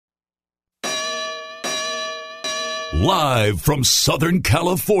Live from Southern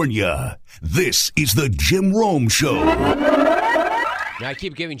California, this is the Jim Rome Show. Now, I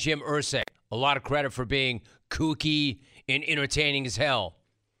keep giving Jim Irsay a lot of credit for being kooky and entertaining as hell.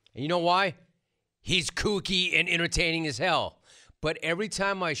 And you know why? He's kooky and entertaining as hell. But every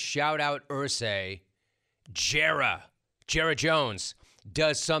time I shout out Irsay, Jarrah Jones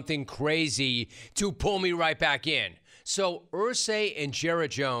does something crazy to pull me right back in. So Irsay and Jarrah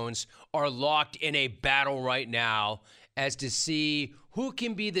Jones are locked in a battle right now as to see who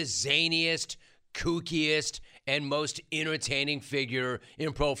can be the zaniest, kookiest, and most entertaining figure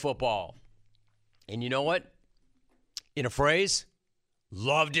in pro football. And you know what? In a phrase,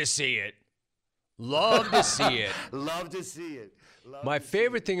 love to see it. Love to see it. Love to see it. My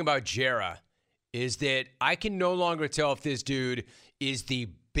favorite thing about Jarrah is that I can no longer tell if this dude is the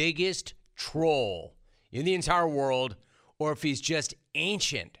biggest troll in the entire world or if he's just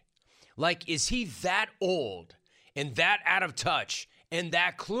ancient. Like, is he that old and that out of touch and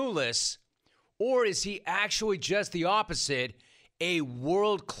that clueless, or is he actually just the opposite, a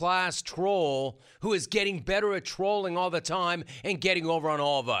world-class troll who is getting better at trolling all the time and getting over on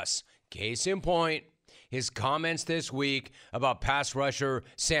all of us? Case in point, his comments this week about pass rusher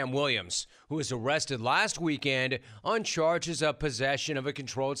Sam Williams, who was arrested last weekend on charges of possession of a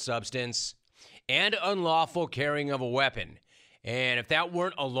controlled substance and unlawful carrying of a weapon. And if that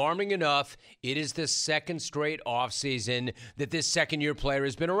weren't alarming enough, it is the second straight offseason that this second-year player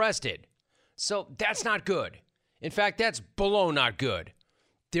has been arrested. So that's not good. In fact, that's below not good.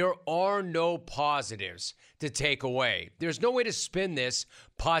 There are no positives to take away. There's no way to spin this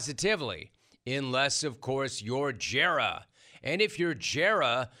positively. Unless, of course, you're Jarrah. And if you're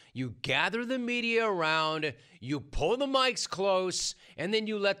Jarrah, you gather the media around, you pull the mics close, and then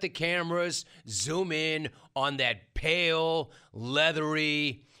you let the cameras zoom in on that pale,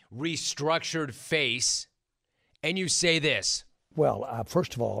 leathery, restructured face, and you say this. Well,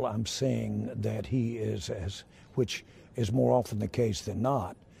 first of all, I'm saying that he is, which is more often the case than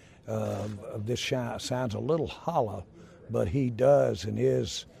not. This sounds a little hollow, but he does and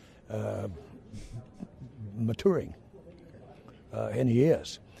is maturing, and he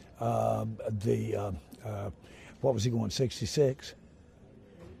is. What was he going, 66?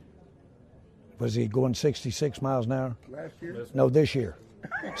 Was he going 66 miles an hour? Last year? No, this year.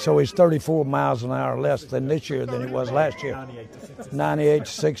 So he's 34 miles an hour less than this year than he was last year. 98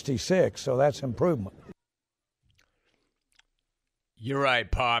 to 66, so that's improvement. You're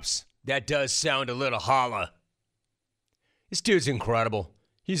right, Pops. That does sound a little hollow. This dude's incredible.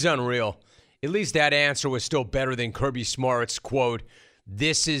 He's unreal. At least that answer was still better than Kirby Smart's quote,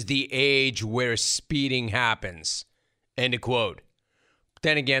 "This is the age where speeding happens." End of quote.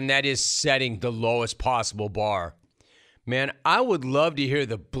 Then again, that is setting the lowest possible bar. Man, I would love to hear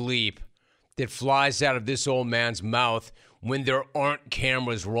the bleep that flies out of this old man's mouth when there aren't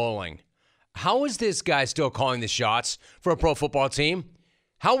cameras rolling. How is this guy still calling the shots for a pro football team?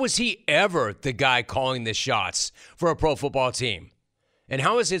 How was he ever the guy calling the shots for a pro football team? And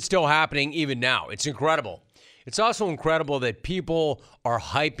how is it still happening even now? It's incredible. It's also incredible that people are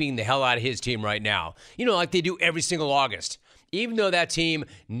hyping the hell out of his team right now. You know, like they do every single August, even though that team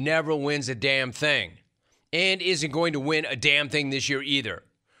never wins a damn thing and isn't going to win a damn thing this year either.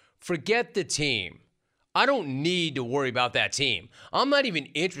 Forget the team. I don't need to worry about that team. I'm not even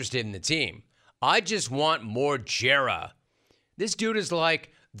interested in the team. I just want more Jarrah. This dude is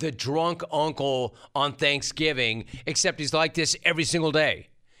like the drunk uncle on Thanksgiving, except he's like this every single day.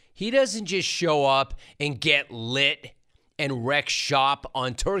 He doesn't just show up and get lit and wreck shop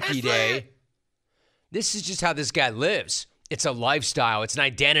on Turkey Day. This is just how this guy lives. It's a lifestyle. It's an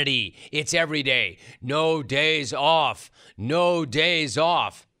identity. It's every day. No days off. No days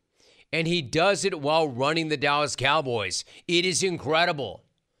off. And he does it while running the Dallas Cowboys. It is incredible.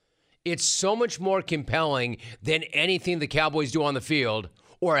 It's so much more compelling than anything the Cowboys do on the field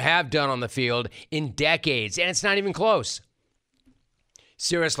or have done on the field in decades, and it's not even close.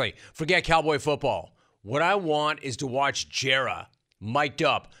 Seriously, forget Cowboy football. What I want is to watch Jarrah mic'd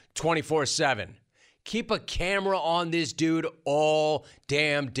up 24/7. Keep a camera on this dude all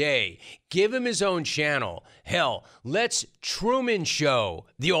damn day. Give him his own channel. Hell, let's Truman Show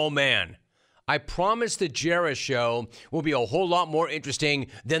the old man. I promise the Jarrah show will be a whole lot more interesting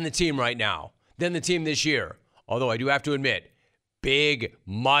than the team right now, than the team this year. Although I do have to admit, Big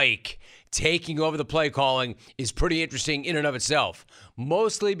Mike taking over the play calling is pretty interesting in and of itself.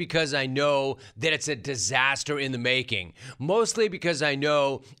 Mostly because I know that it's a disaster in the making. Mostly because I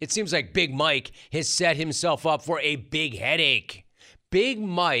know it seems like Big Mike has set himself up for a big headache. Big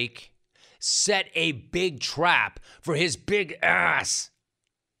Mike set a big trap for his big ass.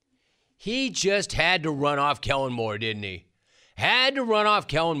 He just had to run off Kellen Moore, didn't he? Had to run off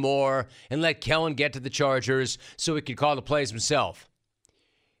Kellen Moore and let Kellen get to the Chargers so he could call the plays himself.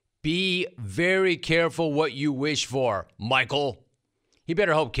 Be very careful what you wish for, Michael. He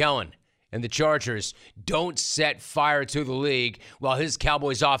better hope Kellen and the Chargers don't set fire to the league while his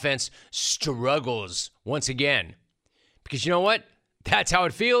Cowboys offense struggles once again. Because you know what? That's how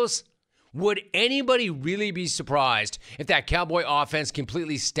it feels. Would anybody really be surprised if that Cowboy offense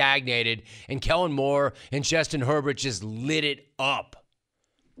completely stagnated and Kellen Moore and Justin Herbert just lit it up?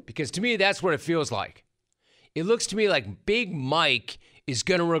 Because to me, that's what it feels like. It looks to me like Big Mike is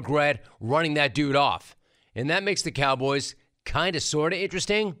going to regret running that dude off. And that makes the Cowboys kind of sort of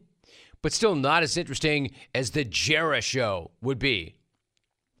interesting, but still not as interesting as the Jarrah show would be.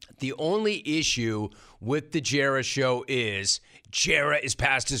 The only issue with the Jarrah show is Jarrah is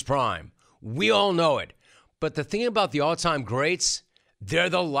past his prime. We all know it. But the thing about the all-time greats, they're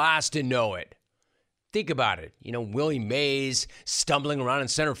the last to know it. Think about it. You know, Willie Mays stumbling around in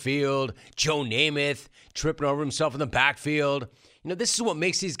center field, Joe Namath tripping over himself in the backfield. You know, this is what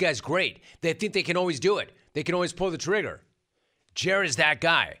makes these guys great. They think they can always do it. They can always pull the trigger. Jarrah is that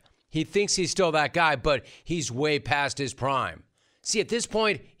guy. He thinks he's still that guy, but he's way past his prime. See, at this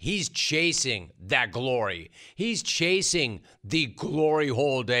point, he's chasing that glory. He's chasing the glory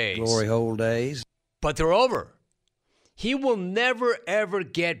hole days. Glory hole days. But they're over. He will never, ever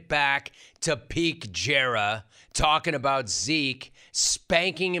get back to peak Jarrah talking about Zeke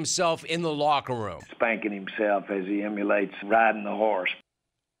spanking himself in the locker room. Spanking himself as he emulates riding the horse.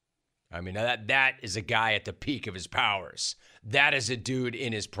 I mean, that is a guy at the peak of his powers. That is a dude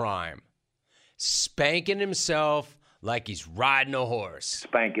in his prime. Spanking himself like he's riding a horse.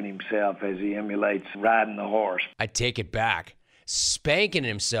 Spanking himself as he emulates riding the horse. I take it back. Spanking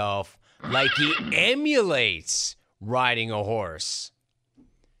himself like he emulates riding a horse.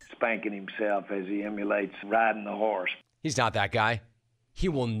 Spanking himself as he emulates riding the horse. He's not that guy. He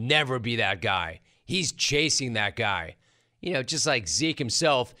will never be that guy. He's chasing that guy. You know, just like Zeke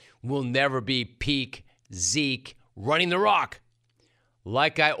himself will never be peak Zeke running the rock.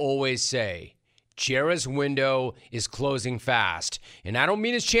 Like I always say, Jarrah's window is closing fast. And I don't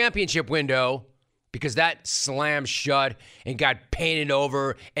mean his championship window, because that slammed shut and got painted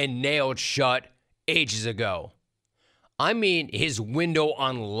over and nailed shut ages ago. I mean his window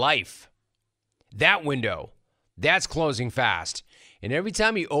on life. That window, that's closing fast. And every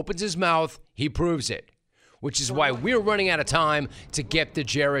time he opens his mouth, he proves it. Which is why we're running out of time to get the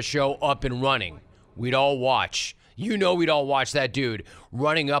Jarrah show up and running. We'd all watch. You know we'd all watch that dude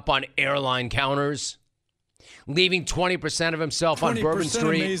running up on airline counters, leaving 20% of himself on Bourbon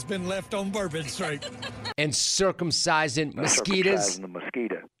Street. 20% of me's been left on Bourbon Street. And circumcising mosquitoes. Circumcising the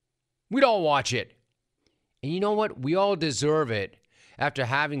mosquito. We'd all watch it. And you know what? We all deserve it after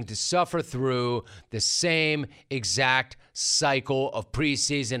having to suffer through the same exact cycle of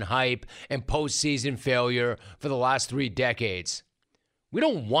preseason hype and postseason failure for the last 3 decades. We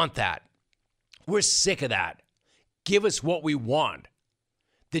don't want that. We're sick of that. Give us what we want.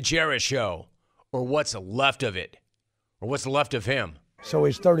 The Jarrah Show, or what's left of it, or what's left of him. So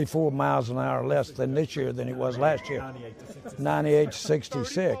he's 34 miles an hour less than this year than he was last year. 98 to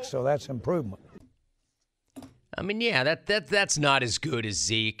 66, so that's improvement. I mean, yeah, that's not as good as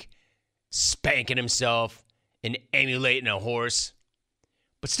Zeke spanking himself and emulating a horse,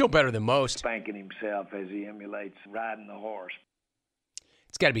 but still better than most. Spanking himself as he emulates riding the horse.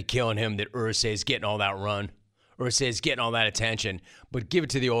 It's got to be killing him that Irsay's getting all that run. Irsay's getting all that attention, but give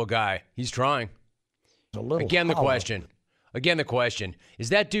it to the old guy. He's trying. Again, the question. Is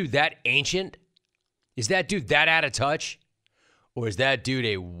that dude that ancient? Is that dude that out of touch? Or is that dude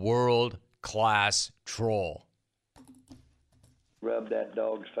a world-class troll? Rub that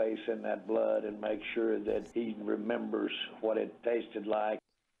dog's face in that blood and make sure that he remembers what it tasted like.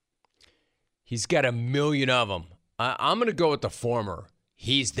 He's got a million of them. I'm going to go with the former.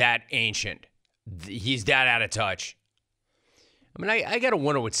 He's that ancient. He's that out of touch. I mean, I got to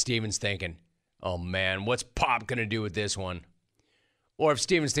wonder what Steven's thinking. Oh, man, what's Pop going to do with this one? Or if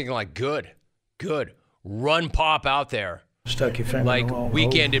Steven's thinking like, good, run Pop out there. Stuck your finger like in the wrong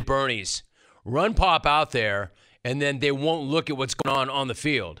Weekend hole. at Bernie's. Run Pop out there, and then they won't look at what's going on the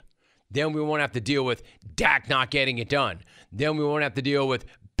field. Then we won't have to deal with Dak not getting it done. Then we won't have to deal with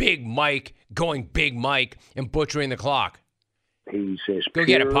Big Mike going Big Mike and butchering the clock. He says, go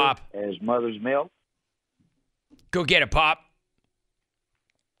get it, Pop. As mother's milk. Go get it, Pop.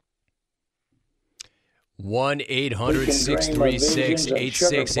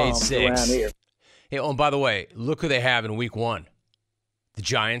 1-800-636-8686. Hey, oh, and by the way, look who they have in week 1. The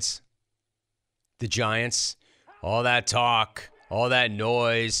Giants. All that talk, all that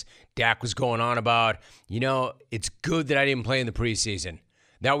noise. Dak was going on about, it's good that I didn't play in the preseason.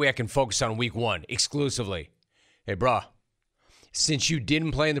 That way I can focus on week 1 exclusively. Hey, bruh, since you didn't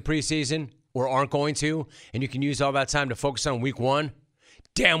play in the preseason or aren't going to, and you can use all that time to focus on week 1,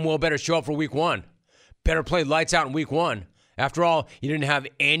 damn well better show up for week 1. Better play lights out in week 1. After all, you didn't have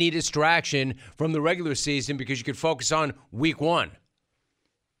any distraction from the regular season because you could focus on week 1.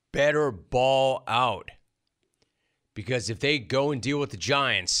 Better ball out. Because if they go and deal with the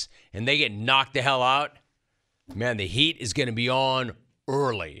Giants and they get knocked the hell out, man, the heat is going to be on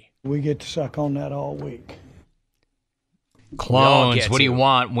early. We get to suck on that all week. Clones, what do you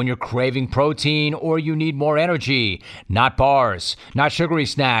want when you're craving protein or you need more energy? Not bars, not sugary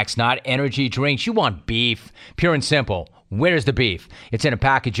snacks, not energy drinks. You want beef, pure and simple. Where's the beef? It's in a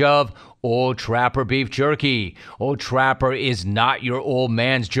package of Old Trapper beef jerky. Old Trapper is not your old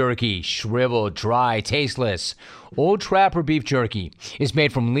man's jerky, shriveled, dry, tasteless. Old Trapper beef jerky is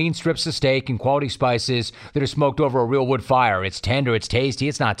made from lean strips of steak and quality spices that are smoked over a real wood fire. It's tender, it's tasty,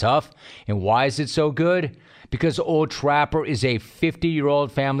 it's not tough. And why is it so good? Because Old Trapper is a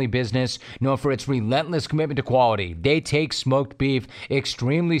 50-year-old family business known for its relentless commitment to quality. They take smoked beef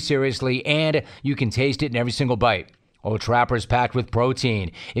extremely seriously, and you can taste it in every single bite. Old Trapper is packed with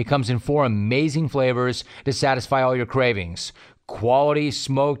protein. It comes in 4 amazing flavors to satisfy all your cravings. Quality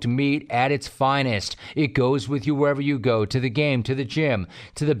smoked meat at its finest. It goes with you wherever you go, to the game, to the gym,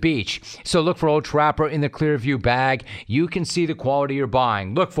 to the beach. So look for Old Trapper in the Clearview bag. You can see the quality you're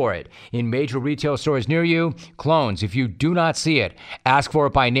buying. Look for it in major retail stores near you. Clones, if you do not see it, ask for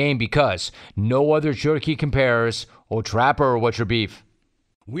it by name because no other jerky compares. Old Trapper, what's your beef?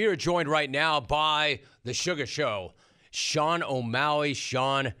 We are joined right now by the Sugar Show, Sean O'Malley.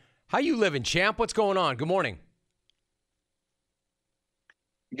 Sean, how you living, champ? What's going on? Good morning.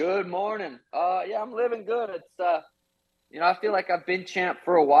 Good morning. Yeah, I'm living good. It's I feel like I've been champ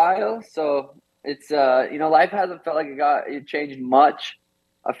for a while, so it's life hasn't felt like it changed much.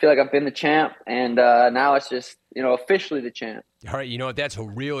 I feel like I've been the champ, and now it's just officially the champ. All right, you know what? That's a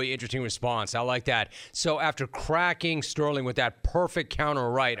really interesting response. I like that. So after cracking Sterling with that perfect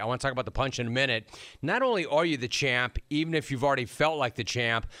counter right, I want to talk about the punch in a minute. Not only are you the champ, even if you've already felt like the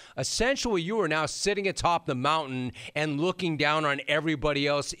champ, essentially you are now sitting atop the mountain and looking down on everybody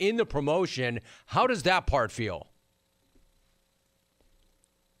else in the promotion. How does that part feel?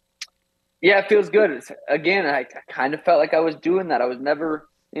 Yeah, it feels good. Again, I kind of felt like I was doing that. I was never,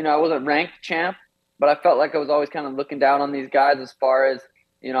 I wasn't ranked champ, but I felt like I was always kind of looking down on these guys as far as,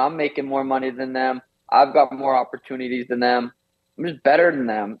 I'm making more money than them. I've got more opportunities than them. I'm just better than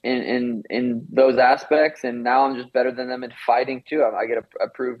them in those aspects, and now I'm just better than them in fighting too. I get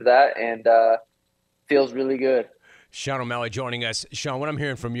approved that, and feels really good. Sean O'Malley joining us. Sean, what I'm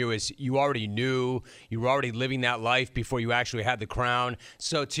hearing from you is you already knew, you were already living that life before you actually had the crown.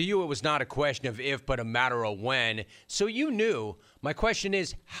 So to you, it was not a question of if, but a matter of when. So you knew. My question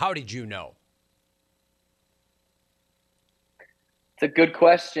is, how did you know? It's a good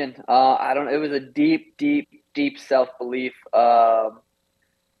question. It was a deep self-belief at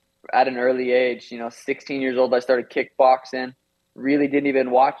an early age. 16 years old, I started kickboxing. Really didn't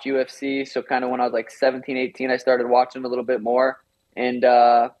even watch UFC. So kind of when I was like 17, 18, I started watching a little bit more. And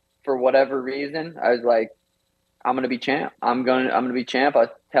for whatever reason, I was like, I'm going to be champ. I'm going to be champ. I was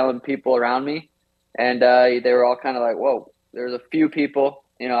telling people around me, and they were all kind of like, whoa. There was a few people,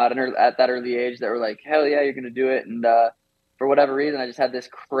 at that early age that were like, hell yeah, you're going to do it. And for whatever reason, I just had this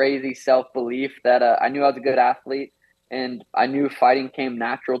crazy self-belief that I knew I was a good athlete, and I knew fighting came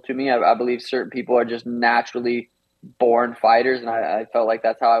natural to me. I believe certain people are just naturally born fighters, and I felt like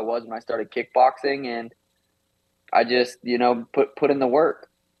that's how I was when I started kickboxing, and I just put in the work.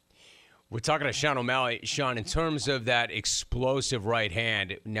 We're talking to Sean O'Malley. Sean, in terms of that explosive right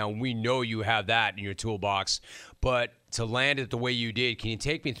hand, now we know you have that in your toolbox, but to land it the way you did, can you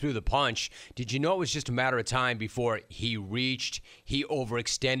take me through the punch? Did you know it was just a matter of time before he reached, he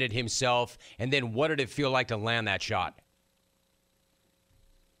overextended himself, and then what did it feel like to land that shot?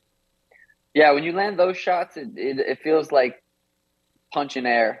 Yeah, when you land those shots, it feels like punching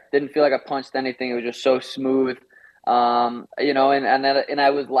air. Didn't feel like I punched anything. It was just so smooth. And I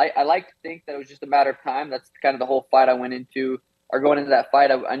like to think that it was just a matter of time. That's kind of the whole fight I went into, or going into that fight.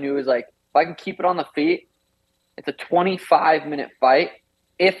 I knew it was like, if I can keep it on the feet, it's a 25-minute fight.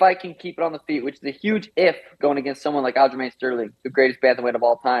 If I can keep it on the feet, which is a huge if going against someone like Aljamain Sterling, the greatest bantamweight of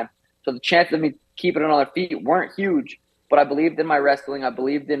all time. So the chances of me keeping it on their feet weren't huge. But I believed in my wrestling. I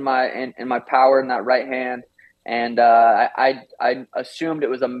believed in my power in that right hand, and I assumed it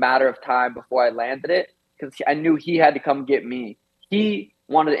was a matter of time before I landed it, because I knew he had to come get me. He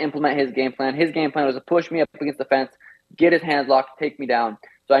wanted to implement his game plan. His game plan was to push me up against the fence, get his hands locked, take me down.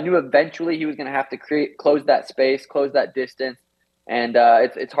 So I knew eventually he was going to have to close that space, close that distance. And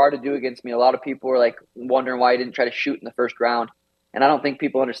it's hard to do against me. A lot of people were like wondering why I didn't try to shoot in the first round. And I don't think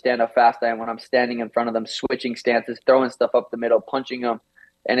people understand how fast I am when I'm standing in front of them, switching stances, throwing stuff up the middle, punching them.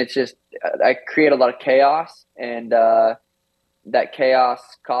 And it's just, I create a lot of chaos. And that chaos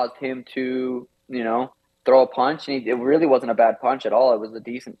caused him to, throw a punch. And it really wasn't a bad punch at all. It was a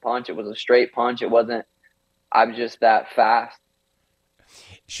decent punch. It was a straight punch. I'm just that fast.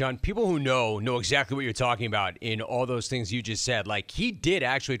 Sean, people who know exactly what you're talking about in all those things you just said. Like, he did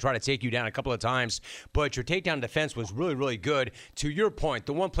actually try to take you down a couple of times, but your takedown defense was really, really good. To your point,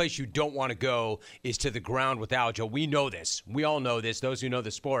 the one place you don't want to go is to the ground with Aljo. We know this. We all know this, those who know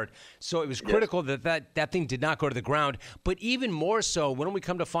the sport. So it was critical that thing did not go to the ground. But even more so, when we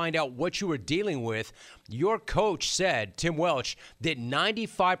come to find out what you were dealing with, your coach said, Tim Welch, that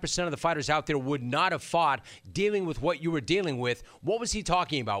 95% of the fighters out there would not have fought dealing with what you were dealing with. What was he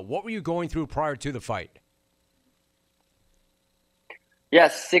talking about? What were you going through prior to the fight? Yeah,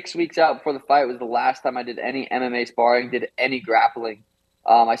 6 weeks out before the fight was the last time I did any MMA sparring, did any grappling.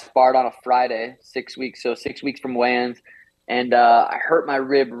 I sparred on a Friday, 6 weeks, so 6 weeks from weigh-ins, and I hurt my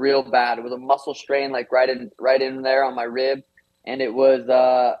rib real bad. It was a muscle strain, like right in there on my rib, and it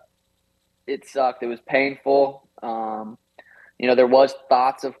sucked. It was painful. There was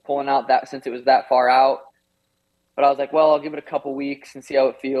thoughts of pulling out that since it was that far out. But I was like, well, I'll give it a couple weeks and see how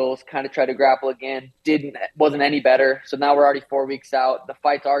it feels. Kind of try to grapple again. Wasn't any better. So now we're already 4 weeks out. The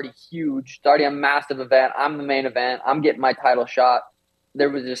fight's already huge. It's already a massive event. I'm the main event. I'm getting my title shot. There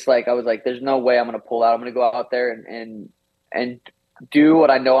was just I was like, there's no way I'm going to pull out. I'm going to go out there and do what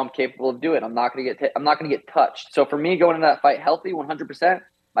I know I'm capable of doing. I'm not going to get touched. So for me going into that fight healthy, 100%,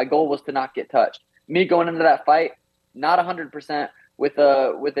 my goal was to not get touched. Me going into that fight, not 100% with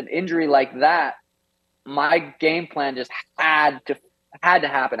an injury like that. My game plan just had to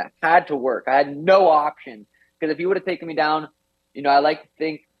happen. It had to work. I had no option because if he would have taken me down, I like to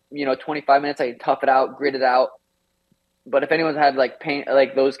think, 25 minutes, I can tough it out, grit it out. But if anyone's had like pain,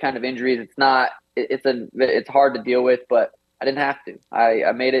 like those kind of injuries, it's hard to deal with, but I didn't have to.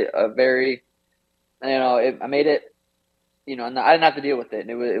 I made it a very, I made it, and I didn't have to deal with it. And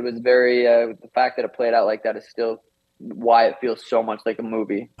it was very, the fact that it played out like that is still why it feels so much like a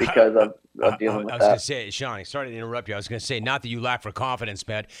movie because of dealing with that. I was going to say, Sean, sorry to interrupt you. I was going to say, not that you lack for confidence,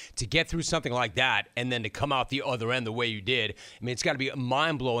 man, to get through something like that and then to come out the other end the way you did. I mean, it's got to be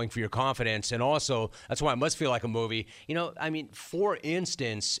mind-blowing for your confidence. And also, that's why it must feel like a movie. For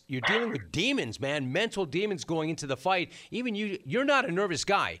instance, you're dealing with demons, man, mental demons going into the fight. Even you're not a nervous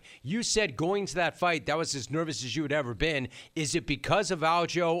guy. You said going to that fight, that was as nervous as you had ever been. Is it because of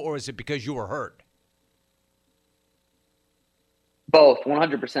Aljo or is it because you were hurt? Both,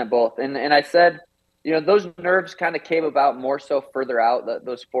 100% both. And I said, those nerves kind of came about more so further out,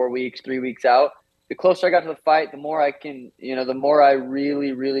 those 4 weeks, 3 weeks out. The closer I got to the fight, the more I can, the more I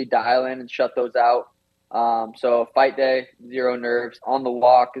really, really dial in and shut those out. So fight day, 0 nerves. On the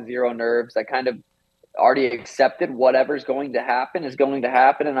walk, 0 nerves. I kind of already accepted whatever's going to happen is going to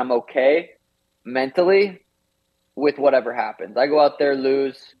happen, and I'm okay mentally with whatever happens. I go out there,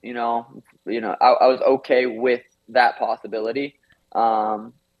 lose, I was okay with that possibility.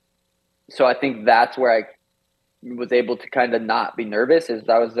 So I think that's where I was able to kind of not be nervous is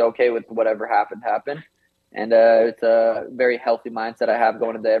I was okay with whatever happened. And it's a very healthy mindset I have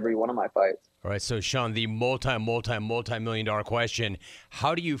going into every one of my fights. All right. So Sean, the multi-million dollar question,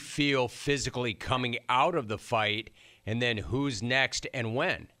 how do you feel physically coming out of the fight and then who's next and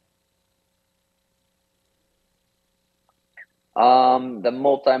when? The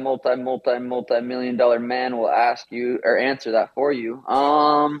multi-million dollar man will ask you or answer that for you.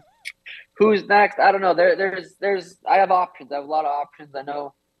 Who's next? I don't know. I have options. I have a lot of options. I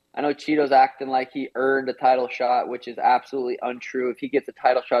know Cheeto's acting like he earned a title shot, which is absolutely untrue. If he gets a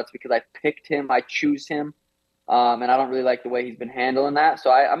title shot, it's because I picked him. I choose him. And I don't really like the way he's been handling that. So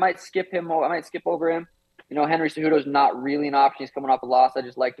I might skip him. I might skip over him. Henry Cejudo's not really an option. He's coming off a loss. I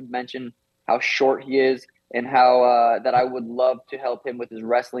just like to mention how short he is. And how that I would love to help him with his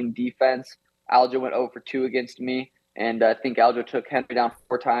wrestling defense. Aljo went 0 for 2 against me, and I think Aljo took Henry down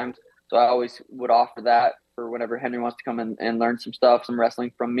 4 times. So I always would offer that for whenever Henry wants to come and learn some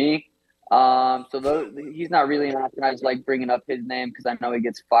wrestling from me. He's not really an option. I just like bringing up his name because I know he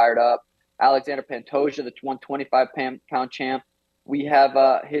gets fired up. Alexander Pantoja, the 125-pound champ. We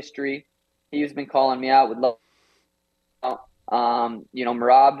have history. He's been calling me out with love.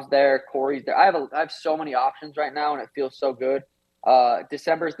 Merab's there, Corey's there. I have so many options right now, and it feels so good.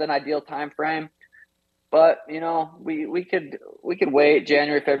 December is the ideal time frame. But we could wait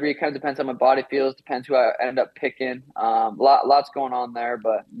January, February. It kind of depends how my body feels. Depends who I end up picking. Lots going on there,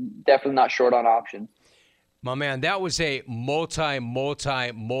 but definitely not short on options. My man, that was a multi-million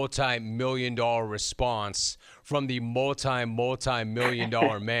dollar response from the multi-million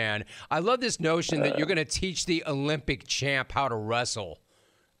dollar man. I love this notion that you're going to teach the Olympic champ how to wrestle.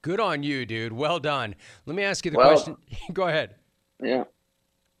 Good on you, dude. Well done. Let me ask you the question. Go ahead. Yeah.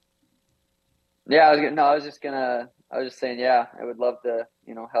 Yeah, I was just saying, yeah, I would love to,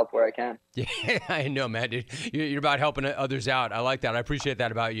 help where I can. Yeah, I know, man, dude. You're about helping others out. I like that. I appreciate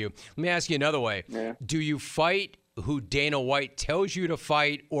that about you. Let me ask you another way. Yeah. Do you fight who Dana White tells you to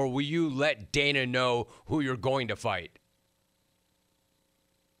fight, or will you let Dana know who you're going to fight?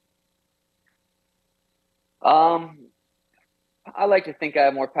 I like to think I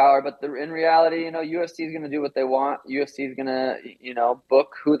have more power, but in reality, UFC is going to do what they want. UFC is going to,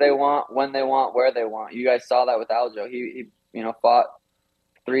 book who they want, when they want, where they want. You guys saw that with Aljo. He fought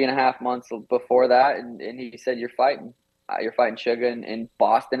 3.5 months before that, and he said, you're fighting Sugar in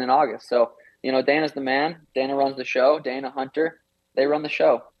Boston in August. So, Dana's the man. Dana runs the show. Dana Hunter, they run the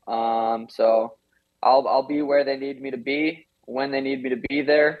show. So I'll be where they need me to be, when they need me to be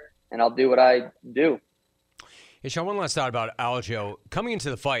there, and I'll do what I do. Hey, Sean, one last thought about Aljo. Coming into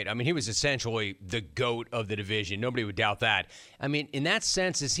the fight, I mean, he was essentially the GOAT of the division. Nobody would doubt that. I mean, in that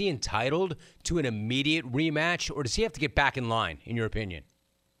sense, is he entitled to an immediate rematch, or does he have to get back in line, in your opinion?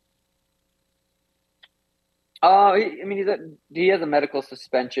 He has a medical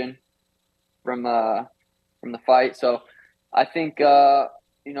suspension from the fight. So I think, if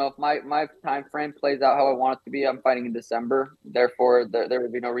my time frame plays out how I want it to be, I'm fighting in December. Therefore, there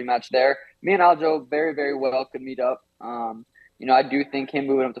would be no rematch there. Me and Aljo very, very well could meet up. I do think him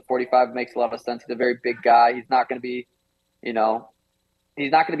moving up to 45 makes a lot of sense. He's a very big guy. He's not going to be, he's not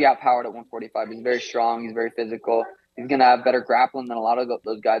going to be outpowered at 145. He's very strong. He's very physical. He's going to have better grappling than a lot of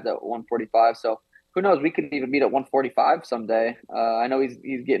those guys at 145. So who knows? We could even meet at 145 someday. I know he's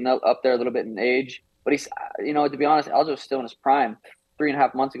getting up there a little bit in age, but he's, to be honest, Aljo's still in his prime.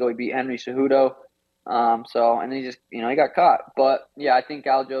 3.5 months ago, he beat Henry Cejudo. And then he just, he got caught. But yeah, I think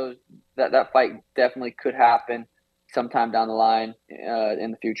Aljo's that fight definitely could happen sometime down the line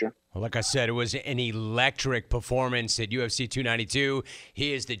in the future. Well, like I said, it was an electric performance at UFC 292.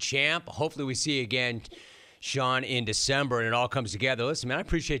 He is the champ. Hopefully we see you again, Sean, in December, and it all comes together. Listen, man, I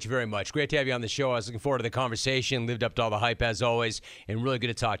appreciate you very much. Great to have you on the show. I was looking forward to the conversation. Lived up to all the hype, as always, and really good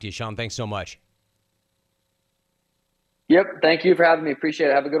to talk to you, Sean. Thanks so much. Yep. Thank you for having me. Appreciate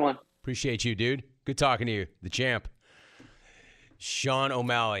it. Have a good one. Appreciate you, dude. Good talking to you, the champ. Sean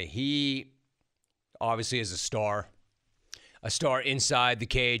O'Malley. He obviously is a star inside the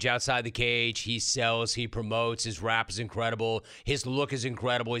cage, outside the cage. He sells, he promotes. His rap is incredible. His look is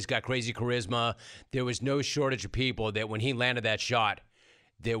incredible. He's got crazy charisma. There was no shortage of people that when he landed that shot,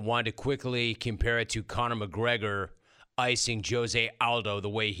 they wanted to quickly compare it to Conor McGregor icing Jose Aldo the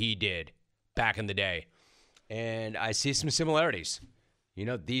way he did back in the day. And I see some similarities.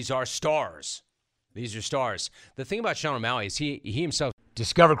 These are stars. These are stars. The thing about Sean O'Malley is he himself.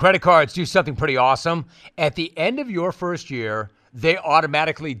 Discover credit cards do something pretty awesome. At the end of your first year, they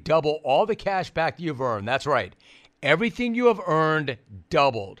automatically double all the cash back you've earned. That's right. Everything you have earned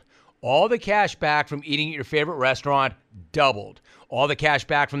doubled. All the cash back from eating at your favorite restaurant doubled. All the cash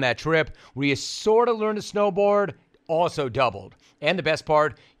back from that trip where you sort of learned to snowboard also doubled. And the best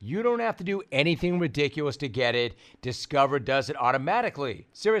part, you don't have to do anything ridiculous to get it. Discover does it automatically.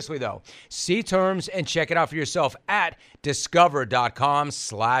 Seriously, though. See terms and check it out for yourself at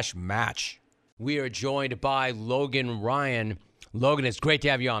discover.com/match. We are joined by Logan Ryan. Logan, it's great to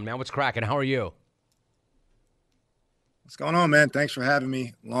have you on, man. What's cracking? How are you? What's going on, man? Thanks for having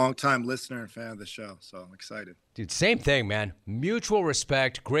me. Long-time listener and fan of the show, so I'm excited. Dude, same thing, man. Mutual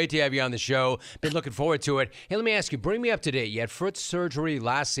respect. Great to have you on the show. Been looking forward to it. Hey, let me ask you, bring me up to date. You had foot surgery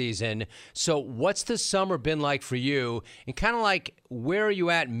last season. So what's the summer been like for you? And kind of like, where are you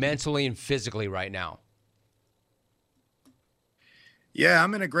at mentally and physically right now? Yeah,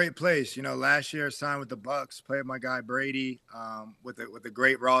 I'm in a great place. Last year I signed with the Bucks, played with my guy Brady with a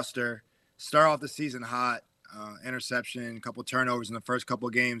great roster. Start off the season hot. Interception, a couple turnovers in the first couple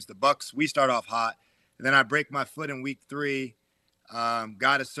of games. The Bucks, we start off hot. And then I break my foot in week 3,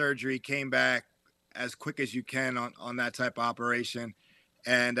 got a surgery, came back as quick as you can on that type of operation.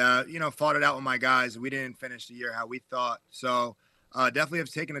 And, fought it out with my guys. We didn't finish the year how we thought. So definitely have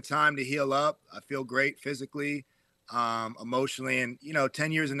taken the time to heal up. I feel great physically, emotionally. And,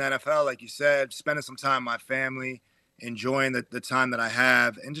 10 years in the NFL, like you said, spending some time with my family, enjoying the time that I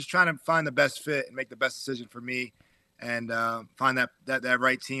have, and just trying to find the best fit and make the best decision for me and find that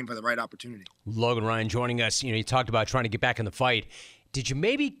right team for the right opportunity. Logan Ryan joining us. You talked about trying to get back in the fight. Did you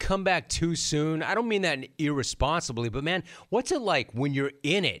maybe come back too soon? I don't mean that irresponsibly, but man, what's it like when you're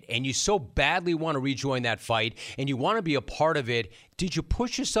in it and you so badly want to rejoin that fight and you want to be a part of it? Did you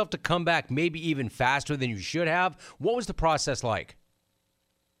push yourself to come back maybe even faster than you should have? What was the process like?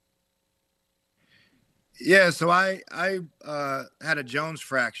 Yeah, so I had a Jones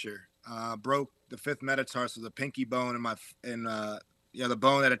fracture, broke the fifth metatarsal, the pinky bone the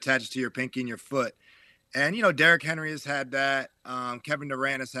bone that attaches to your pinky and your foot. And, Derrick Henry has had that. Kevin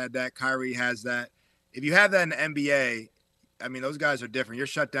Durant has had that. Kyrie has that. If you have that in the NBA, I mean, those guys are different. You're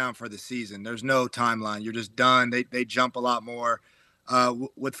shut down for the season. There's no timeline. You're just done. They jump a lot more.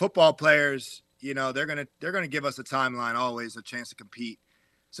 With football players, they're gonna give us a timeline always, a chance to compete.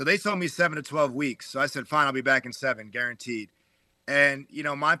 So they told me 7 to 12 weeks. So I said, fine, I'll be back in 7, guaranteed. And,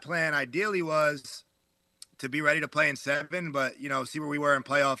 my plan ideally was to be ready to play in 7, but, see where we were in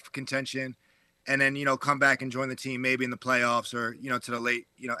playoff contention. And then, come back and join the team maybe in the playoffs or, to the late,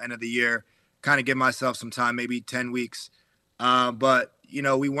 end of the year, kind of give myself some time, maybe 10 weeks. But,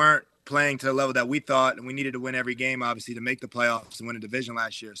 we weren't playing to the level that we thought, and we needed to win every game, obviously, to make the playoffs and win a division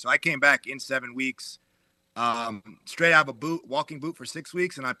last year. So I came back in 7 weeks, straight out of a walking boot for 6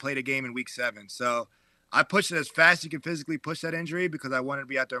 weeks, and I played a game in week 7. So I pushed it as fast as you can physically push that injury because I wanted to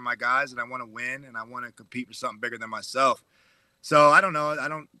be out there with my guys, and I want to win, and I want to compete for something bigger than myself. So I don't know. I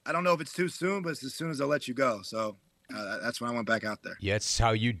don't know if it's too soon, but it's as soon as they'll let you go. So that's when I went back out there. Yeah, it's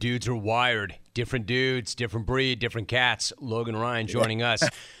how you dudes are wired. Different dudes, different breed, different cats. Logan Ryan joining us.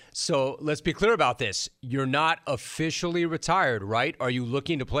 So let's be clear about this. You're not officially retired, right? Are you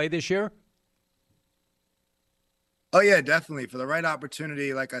looking to play this year? Oh, yeah, definitely. For the right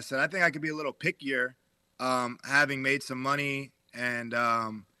opportunity, like I said, I think I could be a little pickier, having made some money and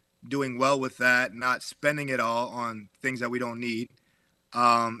doing well with that, not spending it all on things that we don't need,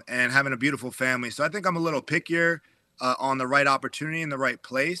 and having a beautiful family. So I think I'm a little pickier on the right opportunity in the right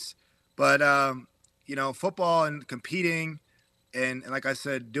place. But, football and competing and like I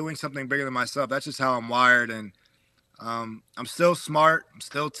said, doing something bigger than myself, that's just how I'm wired. And I'm still smart. I'm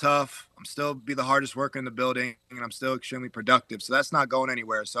still tough. I'm still be the hardest worker in the building, and I'm still extremely productive. So that's not going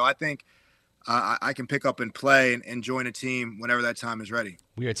anywhere. So I think I can pick up and play and join a team whenever that time is ready.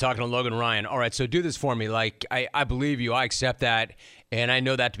 We are talking to Logan Ryan. All right, so do this for me. Like, I believe you. I accept that, and I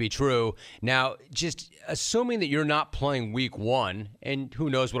know that to be true. Now, just assuming that you're not playing week 1, and who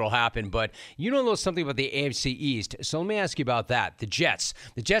knows what will happen, but you know a little something about the AFC East. So let me ask you about that. The Jets.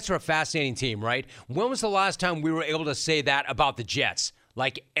 The Jets are a fascinating team, right? When was the last time we were able to say that about the Jets?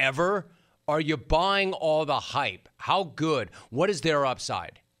 Like, ever? Are you buying all the hype? How good? What is their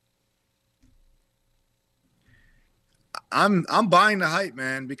upside? I'm buying the hype,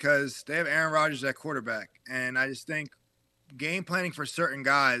 man, because they have Aaron Rodgers at quarterback. And I just think game planning for certain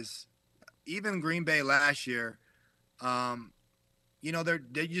guys, even Green Bay last year,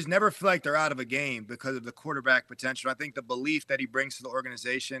 they just never feel like they're out of a game because of the quarterback potential. I think the belief that he brings to the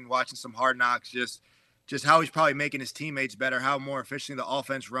organization, watching some Hard Knocks, just how he's probably making his teammates better, how more efficiently the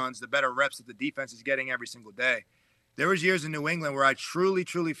offense runs, the better reps that the defense is getting every single day. There was years in New England where I truly,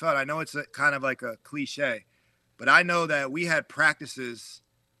 truly felt, I know it's kind of like a cliche, but I know that we had practices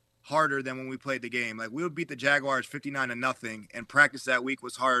harder than when we played the game. Like, we would beat the Jaguars 59-0, and practice that week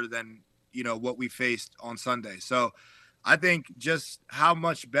was harder than, what we faced on Sunday. So I think just how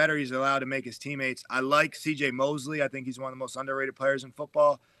much better he's allowed to make his teammates. I like CJ Mosley. I think he's one of the most underrated players in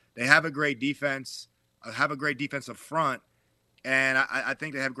football. They have a great defense, have a great defensive front, and I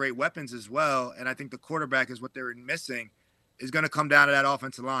think they have great weapons as well. And I think the quarterback is what they're missing, is going to come down to that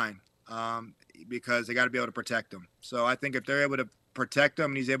offensive line. Because they got to be able to protect him. So I think if they're able to protect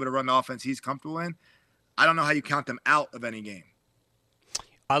him and he's able to run the offense he's comfortable in, I don't know how you count them out of any game.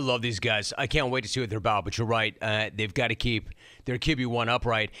 I love these guys. I can't wait to see what they're about, but you're right. They've got to keep their QB1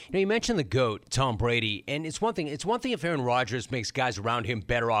 upright. You mentioned the GOAT, Tom Brady, and it's one thing if Aaron Rodgers makes guys around him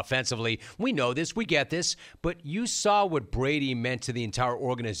better offensively. We know this. We get this. But you saw what Brady meant to the entire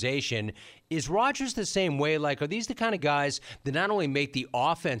organization. Is Rodgers the same way? Like, are these the kind of guys that not only make the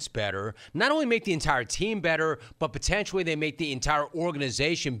offense better, not only make the entire team better, but potentially they make the entire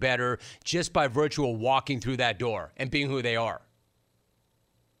organization better just by virtue of walking through that door and being who they are?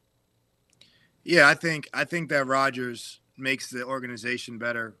 Yeah, I think that Rodgers makes the organization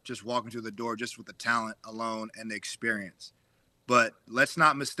better just walking through the door, just with the talent alone and the experience. But let's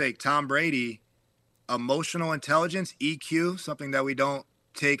not mistake Tom Brady, emotional intelligence, EQ, something that we don't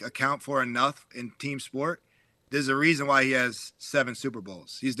take account for enough in team sport. There's a reason why he has 7 Super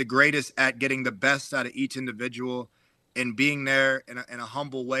Bowls. He's the greatest at getting the best out of each individual and being there in a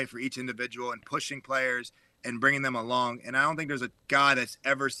humble way for each individual and pushing players, and bringing them along. And I don't think there's a guy that's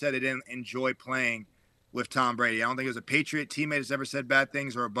ever said it didn't enjoy playing with Tom Brady. I don't think there's a Patriot teammate that's ever said bad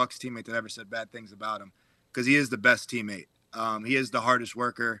things or a Bucs teammate that ever said bad things about him, because he is the best teammate. He is the hardest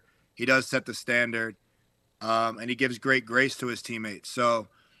worker. He does set the standard, and he gives great grace to his teammates. So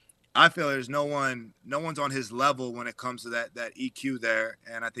I feel there's no one's on his level when it comes to that EQ there,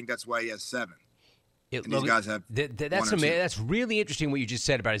 and I think that's why he has 7. These guys have that's really interesting what you just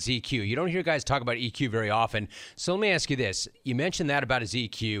said about his EQ. You don't hear guys talk about EQ very often. So let me ask you this. You mentioned that about his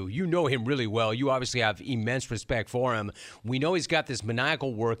EQ. You know him really well. You obviously have immense respect for him. We know he's got this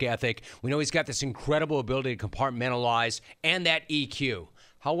maniacal work ethic. We know he's got this incredible ability to compartmentalize and that EQ.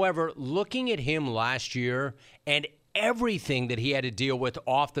 However, looking at him last year and everything that he had to deal with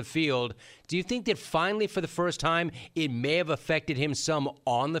off the field, do you think that finally for the first time it may have affected him some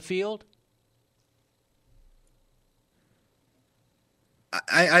on the field?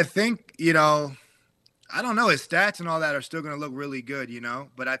 I think, I don't know. His stats and all that are still going to look really good,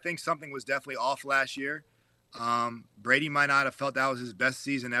 but I think something was definitely off last year. Brady might not have felt that was his best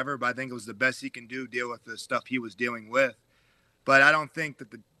season ever, but I think it was the best he can deal with the stuff he was dealing with. But I don't think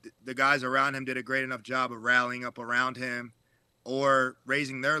that the guys around him did a great enough job of rallying up around him or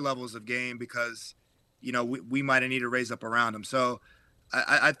raising their levels of game, because, we might have needed to raise up around him. So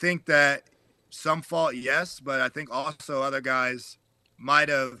I think that some fault, yes, but I think also other guys might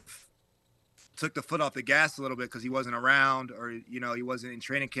have took the foot off the gas a little bit because he wasn't around, or, he wasn't in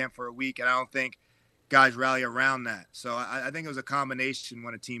training camp for a week. And I don't think guys rally around that. So I think it was a combination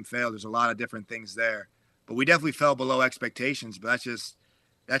when a team failed. There's a lot of different things there, but we definitely fell below expectations. But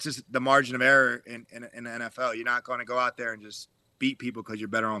that's just the margin of error in the NFL. You're not going to go out there and just beat people because you're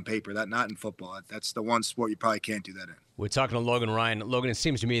better on paper. Not in football. That's the one sport you probably can't do that in. We're talking to Logan Ryan. Logan, it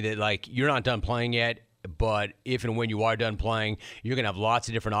seems to me that you're not done playing yet. But if and when you are done playing, you're going to have lots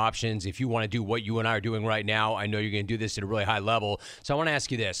of different options. If you want to do what you and I are doing right now, I know you're going to do this at a really high level. So I want to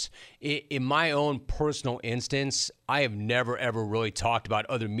ask you this. In my own personal instance, I have never, ever really talked about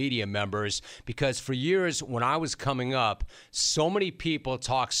other media members, because for years when I was coming up, so many people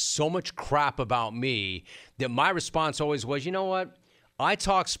talk so much crap about me that my response always was, you know what? I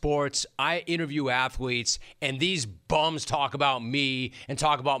talk sports, I interview athletes, and these bums talk about me and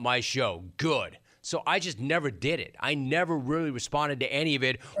talk about my show. Good. So I just never did it. I never really responded to any of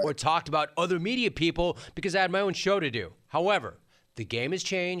it or talked about other media people because I had my own show to do. However, the game has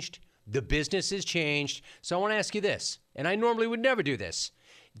changed. The business has changed. So I want to ask you this, and I normally would never do this.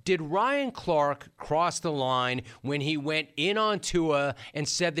 Did Ryan Clark cross the line when he went in on Tua and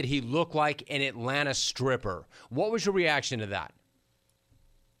said that he looked like an Atlanta stripper? What was your reaction to that?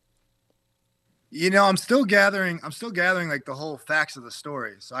 I'm still gathering like the whole facts of the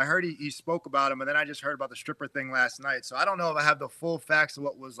story. So I heard he spoke about him, and then I just heard about the stripper thing last night. So I don't know if I have the full facts of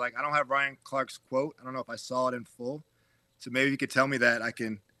what was like. I don't have Ryan Clark's quote. I don't know if I saw it in full. So maybe you could tell me that. I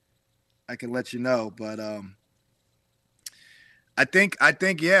can let you know. But I think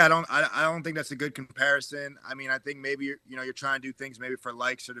yeah. I don't think that's a good comparison. I mean, I think maybe you're trying to do things maybe for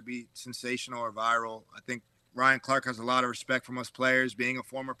likes or to be sensational or viral. I think Ryan Clark has a lot of respect from us players, being a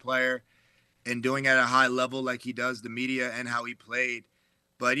former player and doing it at a high level like he does the media and how he played.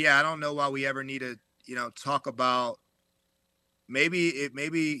 But yeah, I don't know why we ever need to, talk about maybe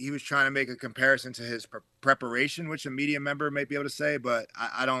he was trying to make a comparison to his preparation, which a media member may be able to say, but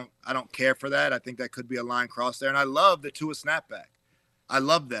I don't care for that. I think that could be a line crossed there. And I love the Tua snapback. I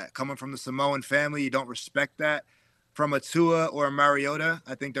love that. Coming from the Samoan family, you don't respect that. From a Tua or a Mariota,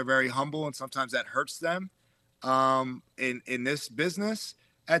 I think they're very humble, and sometimes that hurts them in this business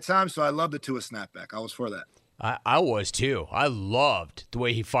at times. So I love the Tua snapback. I was for that. I was too. I loved the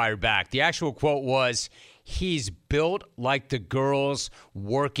way he fired back. The actual quote was, "He's built like the girls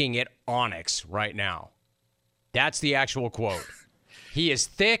working at Onyx right now." That's the actual quote. He is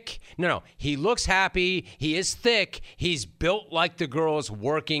thick. No, he looks happy. He is thick. He's built like the girls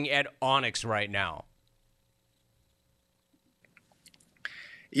working at Onyx right now.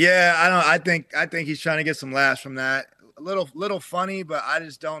 Yeah, I think he's trying to get some laughs from that. A little funny, but I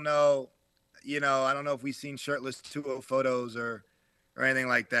just don't know. I don't know if we've seen shirtless Tua photos or anything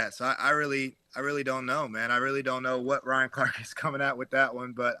like that. So I really don't know, man. I really don't know what Ryan Clark is coming out with that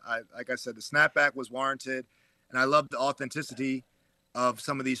one. But like I said, the snapback was warranted, and I love the authenticity of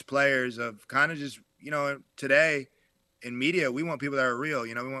some of these players of kind of just, today in media, we want people that are real.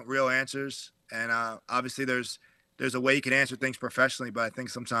 We want real answers. And obviously there's a way you can answer things professionally, but I think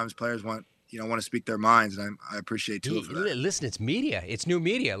sometimes players want, want to speak their minds, and I appreciate Tua for that. Listen, it's media. It's new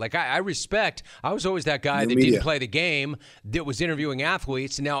media. Like, I respect. I was always that guy New that media. didn't play the game, that was interviewing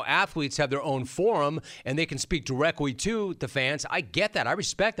athletes. Now athletes have their own forum, and they can speak directly to the fans. I get that. I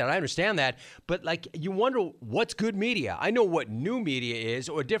respect that. I understand that. But, like, you wonder what's good media. I know what new media is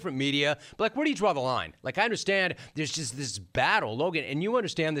or different media, but, like, where do you draw the line? Like, I understand there's just this battle, Logan, and you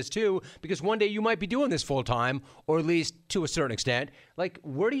understand this too, because one day you might be doing this full time, or at least to a certain extent. Like,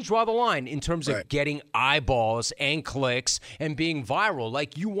 where do you draw the line in terms of getting eyeballs and clicks and being viral?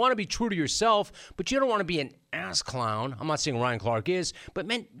 Like, you want to be true to yourself, but you don't want to be an ass clown. I'm not saying Ryan Clark is, but,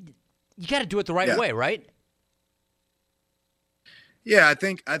 man, you got to do it the right way, right? Yeah, I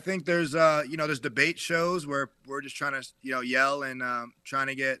think there's there's debate shows where we're just trying to yell and trying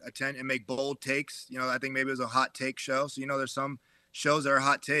to get attention and make bold takes. I think maybe it was a hot take show. So there's some shows that are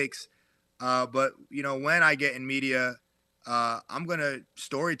hot takes, but when I get in media, I'm gonna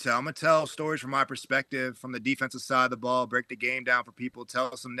storytell. I'm gonna tell stories from my perspective, from the defensive side of the ball, break the game down for people,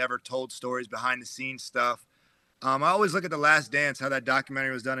 tell some never told stories, behind the scenes stuff. I always look at The Last Dance, how that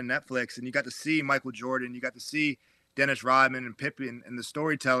documentary was done in Netflix, and you got to see Michael Jordan, you got to see Dennis Rodman and Pippen and the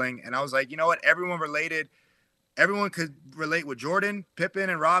storytelling. And I was like, you know what? Everyone could relate with Jordan, Pippen,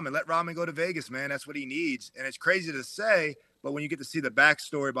 and Rodman. Let Rodman go to Vegas, man. That's what he needs. And it's crazy to say, but when you get to see the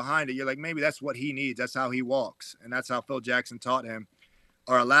backstory behind it, you're like, maybe that's what he needs. That's how he walks. And that's how Phil Jackson taught him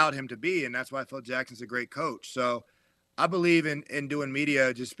or allowed him to be. And that's why Phil Jackson's a great coach. So I believe in doing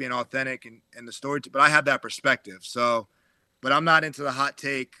media, just being authentic and the story. But I have that perspective. So, but I'm not into the hot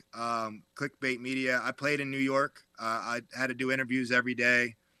take, clickbait media. I played in New York. I had to do interviews every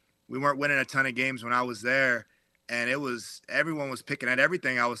day. We weren't winning a ton of games when I was there. And everyone was picking at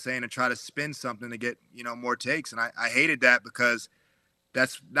everything I was saying to try to spin something to get, more takes. And I hated that because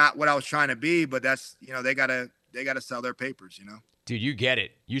that's not what I was trying to be, but that's, they gotta sell their papers, Dude, you get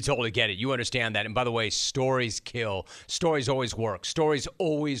it. You totally get it. You understand that. And by the way, stories kill. Stories always work. Stories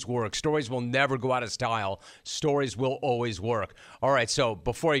always work. Stories will never go out of style. Stories will always work. All right, so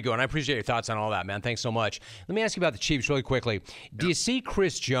before you go, and I appreciate your thoughts on all that, man. Thanks so much. Let me ask you about the Chiefs really quickly. Do you see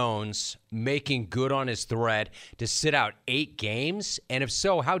Chris Jones making good on his threat to sit out 8 games? And if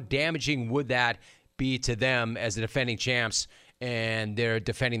so, how damaging would that be to them as the defending champs and they're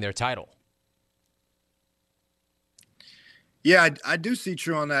defending their title? Yeah, I do see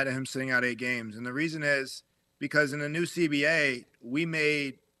true on that, him sitting out 8 games. And the reason is because in the new CBA,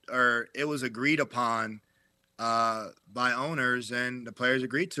 it was agreed upon by owners, and the players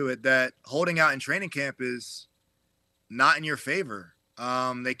agreed to it, that holding out in training camp is not in your favor.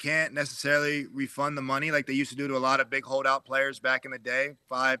 They can't necessarily refund the money like they used to do to a lot of big holdout players back in the day,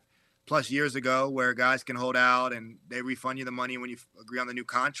 5+ years ago, where guys can hold out and they refund you the money when you agree on the new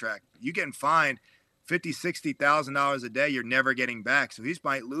contract. You getting fined $50,000, $60,000 a day, you're never getting back. So he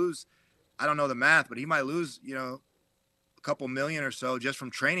might lose, I don't know the math, but he might lose, a couple million or so just from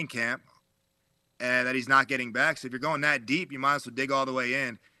training camp, and that he's not getting back. So if you're going that deep, you might as well dig all the way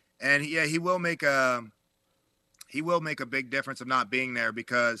in. And he will make a big difference of not being there,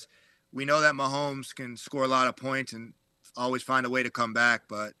 because we know that Mahomes can score a lot of points and always find a way to come back.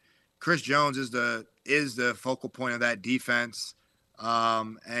 But Chris Jones is the focal point of that defense.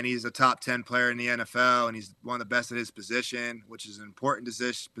 And he's a top 10 player in the NFL, and he's one of the best at his position, which is an important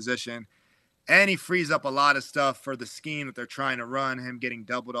position. And he frees up a lot of stuff for the scheme that they're trying to run, him getting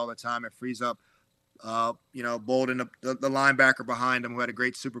doubled all the time. It frees up, Bolden, the linebacker behind him, who had a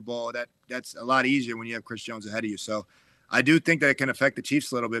great Super Bowl. That's a lot easier when you have Chris Jones ahead of you. So I do think that it can affect the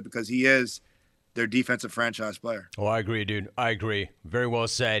Chiefs a little bit, because he is their defensive franchise player. Oh, I agree, dude. I agree. Very well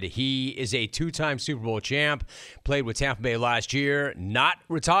said. He is a 2-time Super Bowl champ, played with Tampa Bay last year, not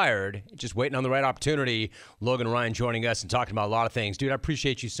retired, just waiting on the right opportunity. Logan Ryan joining us and talking about a lot of things. Dude, I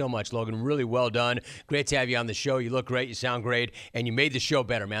appreciate you so much, Logan. Really well done. Great to have you on the show. You look great. You sound great. And you made the show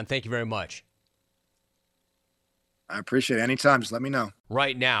better, man. Thank you very much. I appreciate it. Anytime, just let me know.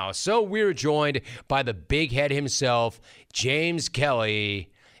 Right now. So we're joined by the big head himself, James Kelly.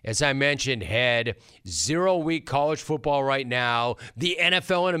 As I mentioned, head, 0-week college football right now, the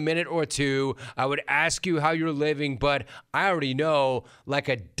NFL in a minute or two. I would ask you how you're living, but I already know, like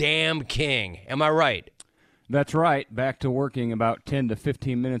a damn king. Am I right? That's right. Back to working about 10 to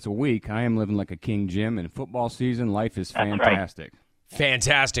 15 minutes a week. I am living like a king, Jim. And football season, life is fantastic. Right.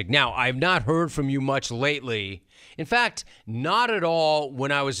 Fantastic. Now, I've not heard from you much lately. In fact, not at all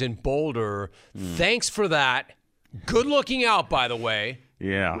when I was in Boulder. Thanks for that. Good looking out, by the way.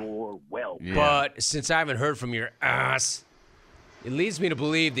 Yeah. You're welcome. Yeah. But since I haven't heard from your ass, it leads me to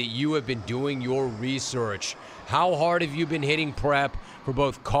believe that you have been doing your research. How hard have you been hitting prep for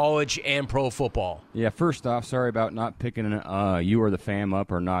both college and pro football? Yeah, first off, sorry about not picking you or the fam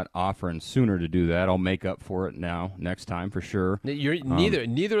up or not offering sooner to do that. I'll make up for it next time for sure.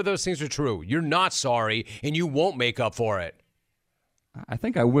 Neither of those things are true. You're not sorry, and you won't make up for it. I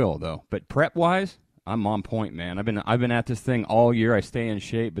think I will, though. But prep-wise, I'm on point, man. I've been at this thing all year. I stay in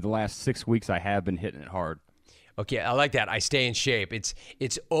shape, but the last 6 weeks I have been hitting it hard. Okay, I like that. I stay in shape.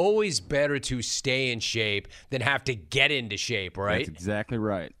 It's always better to stay in shape than have to get into shape, right? That's exactly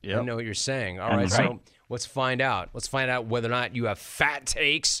right. Yep. I know what you're saying. All right, so let's find out. Let's find out whether or not you have fat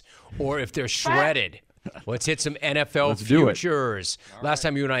takes or if they're shredded. Let's hit some NFL futures. Last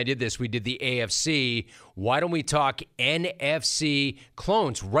time you and I did this, we did the AFC. Why don't we talk NFC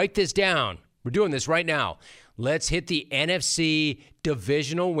clones? Write this down. We're doing this right now. Let's hit the NFC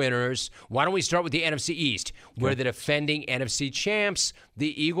divisional winners. Why don't we start with the NFC East, where the defending NFC champs,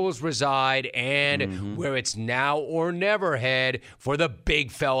 the Eagles, reside, and where it's now or never head for the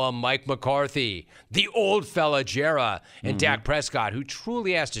big fella Mike McCarthy, the old fella Jera, and Dak Prescott, who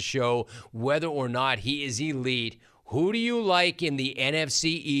truly has to show whether or not he is elite. Who do you like in the NFC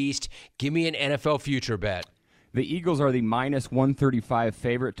East? Give me an NFL future bet. The Eagles are the minus 135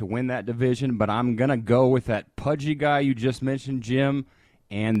 favorite to win that division, but I'm going to go with that pudgy guy you just mentioned, Jim,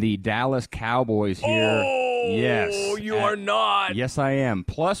 and the Dallas Cowboys here. Oh, yes. You are not. Yes, I am.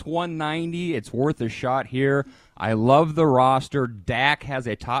 Plus 190. It's worth a shot here. I love the roster. Dak has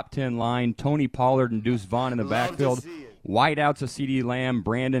a top 10 line. Tony Pollard and Deuce Vaughn in the backfield. Wideouts of CeeDee Lamb,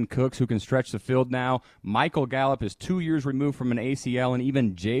 Brandon Cooks, who can stretch the field now. Michael Gallup is 2 years removed from an ACL, and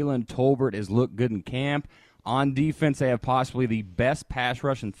even Jalen Tolbert has looked good in camp. On defense, they have possibly the best pass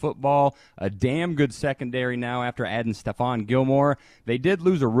rush in football, a damn good secondary now after adding Stephon Gilmore. They did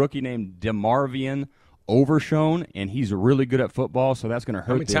lose a rookie named DeMarvion Overshone, and he's really good at football, so that's going to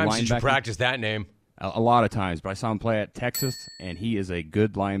hurt the linebacker. How many times did you practice that name? A lot of times, but I saw him play at Texas, and he is a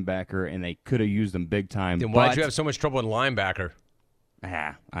good linebacker, and they could have used him big time. Then why'd you have so much trouble in linebacker?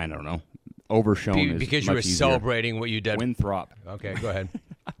 I don't know. Overshone is because you were easier. Celebrating what you did. Winthrop. Okay, go ahead.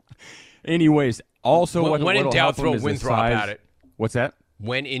 Anyways, also when in doubt, throw Winthrop at it. What's that?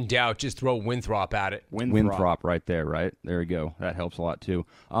 When in doubt, just throw Winthrop at it. Winthrop right there, right? There we go. That helps a lot, too.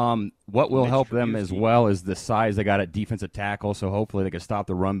 What will help them as well is the size they got at defensive tackle, so hopefully they can stop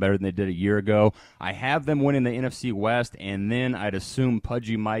the run better than they did a year ago. I have them winning the NFC West, and then I'd assume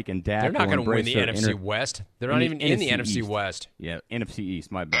Pudgy Mike and Dak They're not going to win the NFC West. They're not even in the NFC West. Yeah, NFC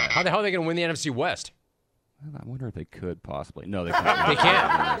East, my bad. How the hell are they going to win the NFC West? I wonder if they could possibly. No, they can't. They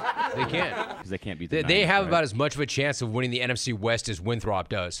can't. They can't. Because they can't beat the They Niners, have right? about as much of a chance of winning the NFC West as Winthrop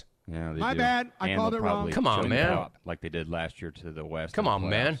does. Yeah, they My do. bad. I And called they'll it wrong. probably Come on, choke man. out like they did last year to the West. Come in the on, playoffs.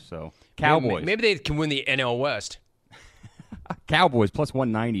 man. So Cowboys. Maybe they can win the NL West. Cowboys plus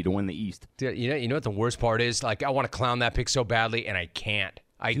 190 to win the East. Dude, you know what the worst part is? Like, I want to clown that pick so badly, and I can't.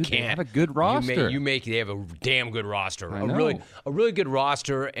 Dude, can't. They have a good roster. They have a damn good roster. I know. A really good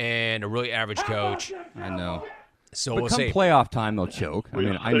roster and a really average coach. I know. So But we'll come see. playoff time, they'll choke. I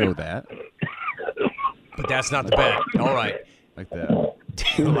mean, I know that. But that's not the bet. All right. Like that.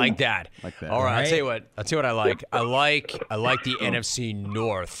 like that. Like that. All right. I'll tell you what I like. I like the NFC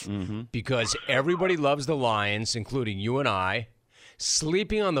North because everybody loves the Lions, including you and I.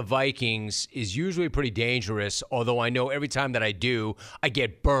 Sleeping on the Vikings is usually pretty dangerous, although I know every time that I do, I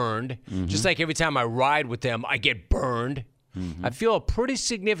get burned. Just like every time I ride with them, I get burned. I feel a pretty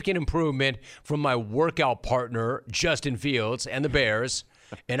significant improvement from my workout partner, Justin Fields, and the Bears.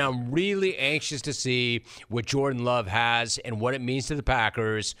 And I'm really anxious to see what Jordan Love has and what it means to the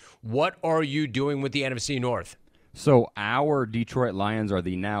Packers. What are you doing with the NFC North? So our Detroit Lions are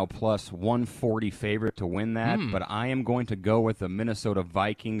the now plus 140 favorite to win that, but I am going to go with the Minnesota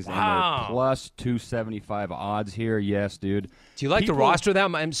Vikings and their plus 275 odds here. Yes, dude. Do you like the roster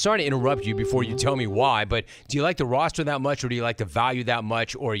that much? I'm sorry to interrupt you before you tell me why, but do you like the roster that much, or do you like the value that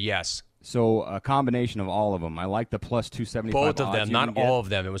much, or yes? So a combination of all of them. I like the plus 275 Both of odds them, you not can get. all of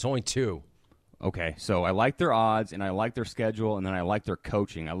them. It was only two. Okay, so I like their odds, and I like their schedule, and then I like their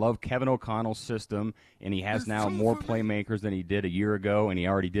coaching. I love Kevin O'Connell's system, and he has now more playmakers than he did a year ago, and he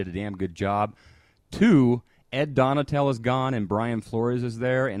already did a damn good job. 2, Ed Donatel is gone, and Brian Flores is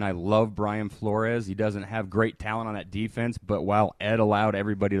there, and I love Brian Flores. He doesn't have great talent on that defense, but while Ed allowed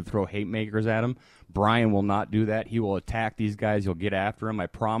everybody to throw haymakers at him, Brian will not do that. He will attack these guys. He'll get after them. I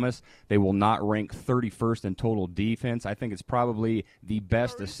promise. They will not rank 31st in total defense. I think it's probably the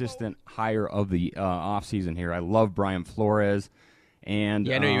best assistant hire of the offseason here. I love Brian Flores. And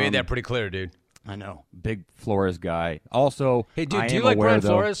Yeah, I know you made that pretty clear, dude. I know. Big Flores guy. Also, Hey, dude, I do you am like aware, Brian though-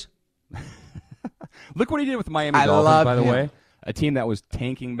 Flores? Look what he did with the Miami I Dolphins, love by the him. way. a team that was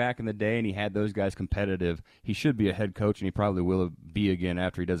tanking back in the day, and he had those guys competitive. He should be a head coach, and he probably will be again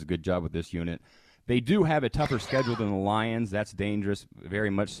after he does a good job with this unit. They do have a tougher schedule than the Lions. That's dangerous, very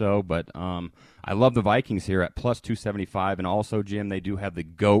much so. But I love the Vikings here at plus 275. And also, Jim, they do have the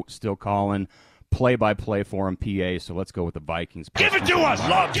GOAT still calling play-by-play for him, PA. So let's go with the Vikings. Give it to us.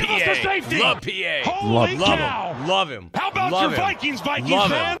 Love Give PA. us the safety. Love PA. Holy love cow. him. Love him. How about love your him. Vikings,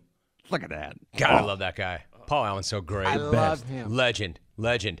 love fan? him. Look at that. God, I love that guy. Paul Allen's so great. I love him.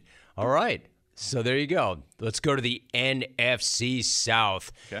 Legend. All right. So there you go. Let's go to the NFC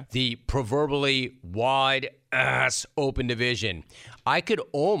South, the proverbially wide-ass open division. I could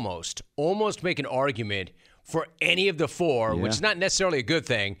almost make an argument for any of the four, which is not necessarily a good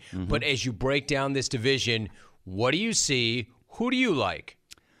thing, but as you break down this division, what do you see? Who do you like?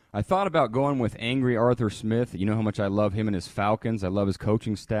 I thought about going with angry Arthur Smith. You know how much I love him and his Falcons. I love his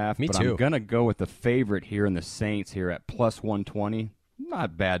coaching staff. Me but too. I'm going to go with the favorite here in the Saints here at plus 120. Not a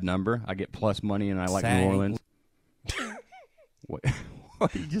bad number. I get plus money, and I like New Orleans. What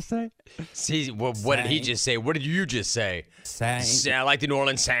did you just say? See, what did he just say? What did you just say? Saints. I like the New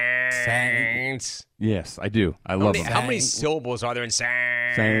Orleans Saints. Yes, I do. I love them. How many syllables are there in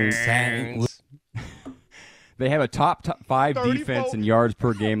Saints? Saints. They have a top 5 defense in yards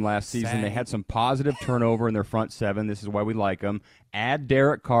per game last season. They had some positive turnover in their front seven. This is why we like them. Add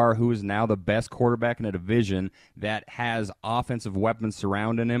Derek Carr, who is now the best quarterback in a division that has offensive weapons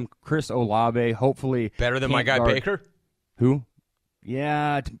surrounding him. Chris Olave, hopefully. Better than my guy Baker? Who?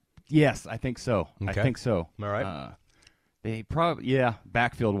 Yeah. Yes, I think so. Okay. I think so. All right. They probably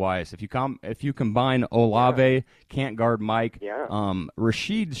backfield wise. If you combine Olave, can't guard Mike.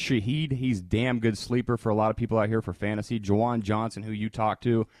 Rashid Shaheed, he's damn good sleeper for a lot of people out here for fantasy. Jawan Johnson, who you talked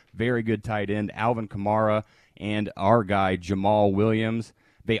to, very good tight end. Alvin Kamara and our guy Jamal Williams.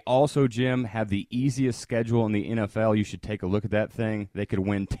 They also, Jim, have the easiest schedule in the NFL. You should take a look at that thing. They could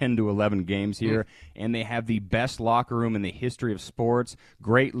win 10 to 11 games here. And they have the best locker room in the history of sports.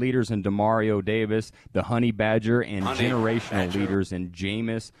 Great leaders in Demario Davis, the Honey Badger, and generational leaders in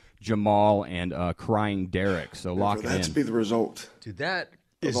Jameis, Jamal, and Crying Derek. So lock it in. That to be the result. Dude, that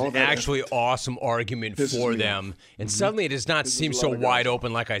is an actually awesome argument for them. And suddenly it does not seem so wide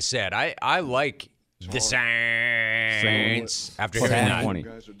open like I said. I like the Saints after Plus hearing that. 20.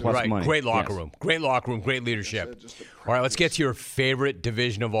 Plus Right, money. great locker room. Great locker room, great leadership. All right, let's get to your favorite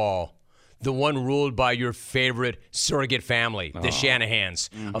division of all. The one ruled by your favorite surrogate family, the Shanahans.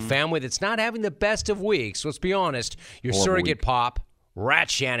 A family that's not having the best of weeks. Let's be honest. Your surrogate pop, Rat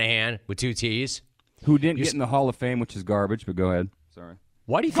Shanahan, with 2 T's. Who didn't get in the Hall of Fame, which is garbage, but go ahead. Sorry.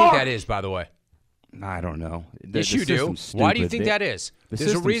 Why do you think that is, by the way? I don't know. Yes, you do. Why do you think that is?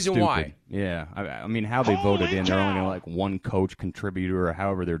 There's a reason why. Yeah. I mean, how they voted in, they're only going to like one coach contributor or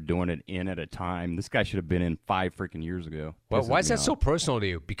however they're doing it in at a time. This guy should have been in 5 freaking years ago. Well, why is that so personal to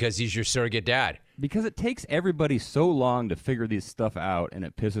you? Because he's your surrogate dad. Because it takes everybody so long to figure this stuff out, and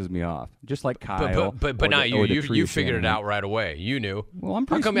it pisses me off. Just like Kyle. But not you. You figured it out right away. You knew. Well, I'm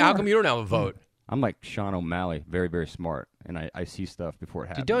pretty smart. How come you don't have a vote? I'm like Sean O'Malley, very, very smart, and I see stuff before it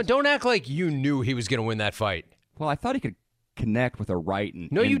happens. Don't act like you knew he was going to win that fight. Well, I thought he could connect with a right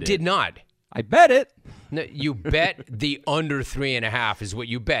and No, you did not. I bet it. No, you bet the under 3.5 is what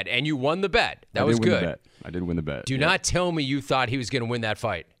you bet, and you won the bet. That was good. I did win the bet. Do not tell me you thought he was going to win that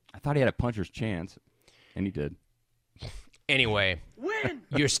fight. I thought he had a puncher's chance, and he did. Anyway,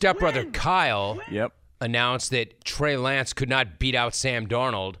 your stepbrother Kyle announced that Trey Lance could not beat out Sam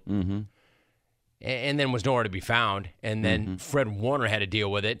Darnold. And then was nowhere to be found. And then Fred Warner had to deal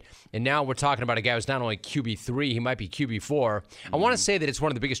with it. And now we're talking about a guy who's not only QB3, he might be QB4. I want to say that it's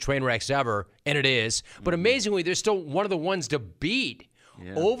one of the biggest train wrecks ever, and it is. But amazingly, they're still one of the ones to beat.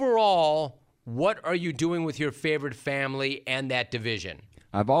 Overall, what are you doing with your favorite family and that division?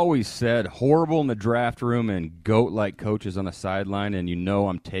 I've always said horrible in the draft room and GOAT-like coaches on the sideline, and you know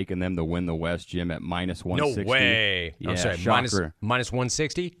I'm taking them to win the West, Jim, at minus 160. No way. Yeah, I'm sorry, minus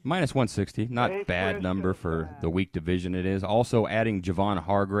 160? Minus 160. Not bad number for the weak division it is. Also adding Javon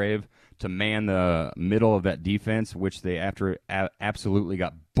Hargrave to man the middle of that defense, which they absolutely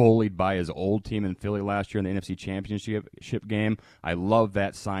got bullied by his old team in Philly last year in the NFC Championship game. I love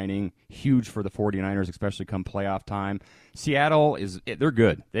that signing. Huge for the 49ers, especially come playoff time. Seattle, they're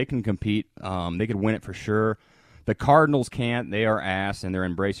good. They can compete. They could win it for sure. The Cardinals can't. They are ass, and they're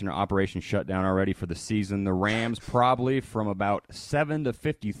embracing their Operation Shutdown already for the season. The Rams, probably from about 7 to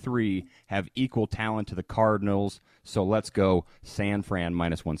 53, have equal talent to the Cardinals. So let's go San Fran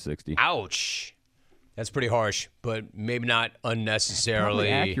minus 160. Ouch. That's pretty harsh, but maybe not unnecessarily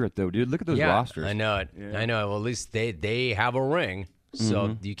probably accurate, though, dude. Look at those rosters. I know it. Yeah. I know. Well, at least they have a ring,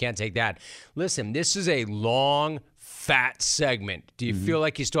 so you can't take that. Listen, this is a long, fat segment. Do you feel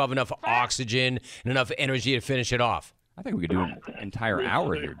like you still have enough oxygen and enough energy to finish it off? I think we could do an entire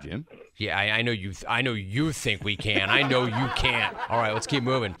hour here, Jim. Yeah, I know you. I know you think we can. I know you can't. All right, let's keep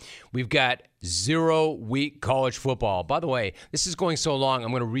moving. We've got 0-week college football. By the way, this is going so long,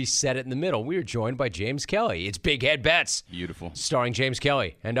 I'm going to reset it in the middle. We are joined by James Kelly. It's Big Head Bets. Beautiful. Starring James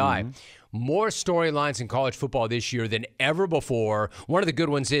Kelly and I. More storylines in college football this year than ever before. One of the good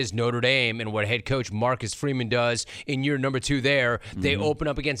ones is Notre Dame and what head coach Marcus Freeman does in year number 2 there. They open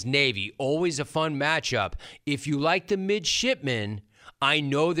up against Navy. Always a fun matchup. If you like the midshipmen, I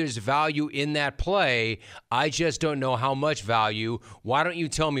know there's value in that play. I just don't know how much value. Why don't you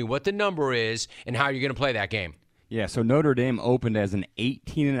tell me what the number is and how you're going to play that game? Yeah, so Notre Dame opened as an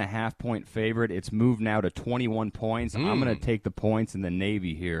 18.5-point favorite. It's moved now to 21 points. I'm going to take the points in the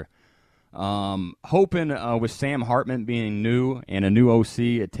Navy here. Hoping with Sam Hartman being new and a new OC,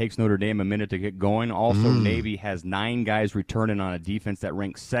 it takes Notre Dame a minute to get going. Also, Navy has 9 guys returning on a defense that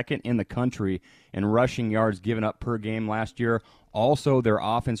ranks second in the country in rushing yards given up per game last year. Also, their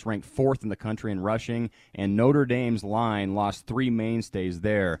offense ranked 4th in the country in rushing, and Notre Dame's line lost 3 mainstays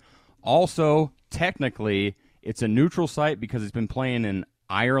there. Also, technically, it's a neutral site because it's been playing in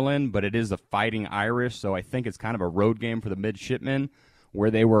Ireland, but it is the Fighting Irish, so I think it's kind of a road game for the midshipmen, where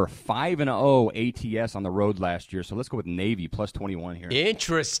they were 5-0 ATS on the road last year. So let's go with Navy plus 21 here.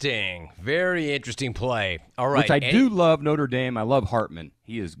 Interesting. Very interesting play. All right. Which I do love Notre Dame. I love Hartman.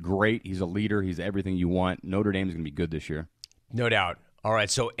 He is great. He's a leader. He's everything you want. Notre Dame is going to be good this year. No doubt. All right,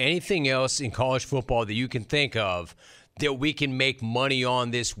 so anything else in college football that you can think of that we can make money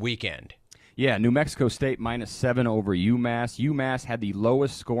on this weekend? Yeah, New Mexico State -7 over UMass. UMass had the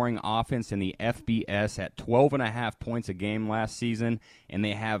lowest scoring offense in the FBS at 12.5 points a game last season, and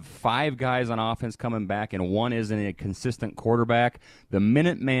they have 5 guys on offense coming back, and 1 isn't a consistent quarterback. The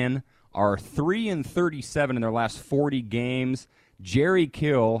Minutemen are 3-37 in their last 40 games. Jerry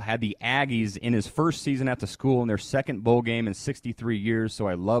Kill had the Aggies in his first season at the school in their second bowl game in 63 years, so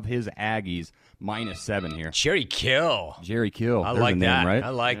I love his Aggies -7 here. Jerry Kill. Jerry Kill. I There's like a that. name, right? I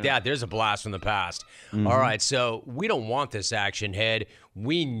like that. There's a blast from the past. All right, so we don't want this action, Head.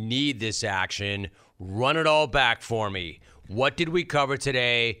 We need this action. Run it all back for me. What did we cover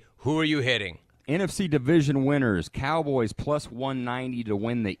today? Who are you hitting? NFC division winners, Cowboys plus 190 to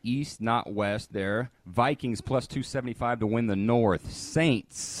win the East, not West there. Vikings plus 275 to win the North.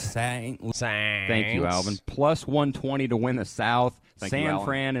 Saints. Thank you, Alvin. Plus 120 to win the South. San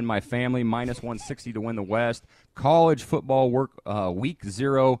Fran and my family minus 160 to win the West. College football week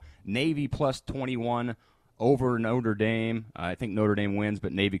 0, Navy plus 21 over Notre Dame. I think Notre Dame wins,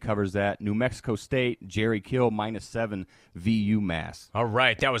 but Navy covers that. New Mexico State, Jerry Kill, -7, VU Mass. All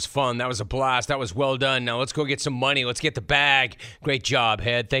right, that was fun. That was a blast. That was well done. Now let's go get some money. Let's get the bag. Great job,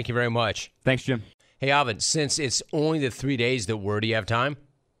 Head. Thank you very much. Thanks, Jim. Hey, Alvin, since it's only the 3 days that do you have time?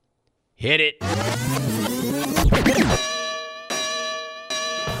 Hit it.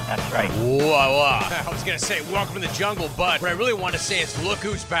 That's right. Whoa. I was going to say welcome to the jungle, but what I really want to say is look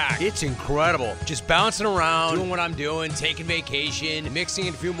who's back. It's incredible. Just bouncing around, doing what I'm doing, taking vacation, mixing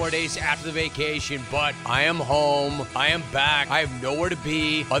in a few more days after the vacation, but I am home. I am back. I have nowhere to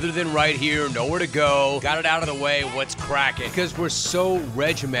be other than right here, nowhere to go. Got it out of the way. What's cracking? Because we're so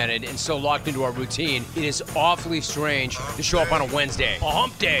regimented and so locked into our routine, it is awfully strange to show up on a Wednesday, a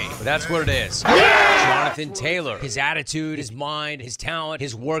hump day. But that's what it is. Jonathan Taylor, his attitude, his mind, his talent,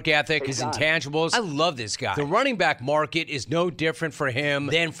 his work ethic, his intangibles. I love this guy. The running back market is no different for him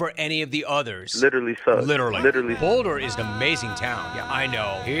than for any of the others. Literally so. Literally. Boulder is an amazing town. Yeah, I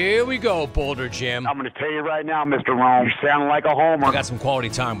know. Here we go, Boulder Jim. I'm going to tell you right now, Mr. Rome, you sound like a homer. I got some quality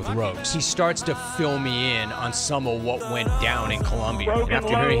time with Rose. He starts to fill me in on some of what went down in Columbia. And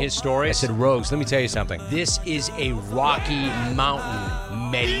after hearing his story, I said, Rose, let me tell you something. This is a Rocky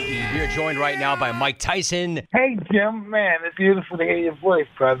Mountain Medi-E. We are joined right now by Mike Tyson. Hey, Jim. Man, it's beautiful to hear your voice,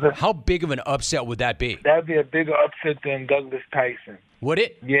 brother. How big of an upset would that be? That'd be a bigger upset than Douglas Tyson. Would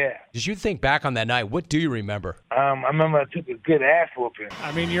it? Yeah. As you think back on that night, what do you remember? I remember I took a good ass whooping.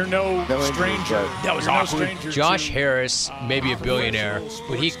 I mean, you're no stranger. That was awkward. Josh Harris may be a billionaire,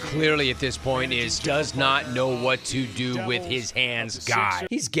 but he clearly at this point does not know what to do with his hands guy.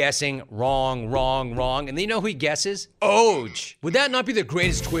 He's guessing wrong, and you know who he guesses? Oj. Would that not be the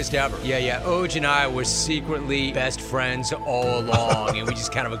greatest twist ever? Yeah. Oj and I were secretly best friends all along, and we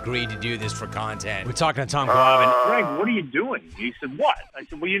just kind of agreed to do this for content. We're talking to Tom Glavine. Greg, what are you doing? He said, what? I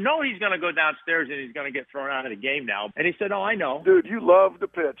said, well, you know he's going to go downstairs and he's going to get thrown out of the game now. And he said, oh, I know. Dude, you love the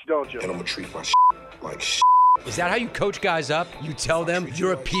pitch, don't you? And I'm going to treat my like Is that how you coach guys up? You tell them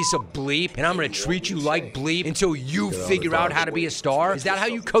you're a piece of bleep and I'm going to treat you like bleep until you figure out how to be a star? Is that how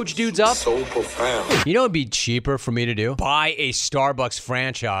you coach dudes up? So profound. You know what would be cheaper for me to do? Buy a Starbucks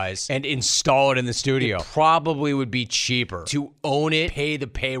franchise and install it in the studio. It probably would be cheaper to own it, pay the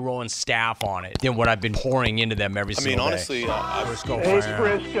payroll and staff on it than what I've been pouring into them every single day. Honestly,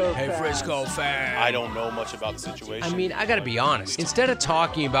 Hey, Frisco fan. I don't know much about the situation. I mean, I gotta be honest. Instead of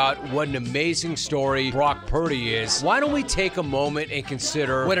talking about what an amazing story Brock Purdy is, why don't we take a moment and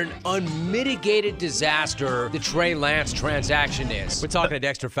consider what an unmitigated disaster the Trey Lance transaction is? We're talking to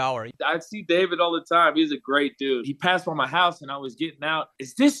Dexter Fowler. I see David all the time. He's a great dude. He passed by my house and I was getting out.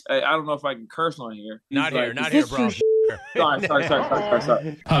 Is this, I don't know if I can curse on here. Not here, bro. Sorry.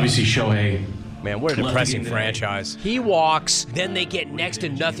 Obviously, Shohei. Man, what a depressing franchise. He walks, then they get next to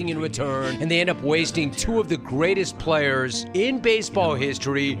nothing in return, and they end up wasting two of the greatest players in baseball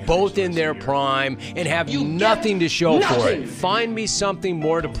history, both in their prime, and have nothing to show for it. Find me something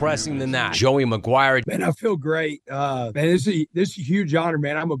more depressing than that. Joey McGuire. Man, I feel great. Man, this is a huge honor,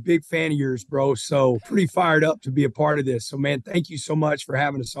 man. I'm a big fan of yours, bro, so pretty fired up to be a part of this. So, man, thank you so much for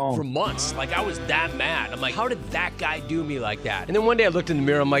having us on. For months, like, I was that mad. I'm like, how did that guy do me like that? And then one day I looked in the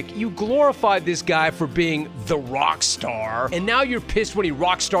mirror, I'm like, you glorified this guy for being the rock star, and now you're pissed when he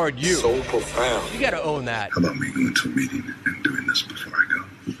rock starred you. So profound. You gotta own that. How about me going to a meeting and doing this before I go?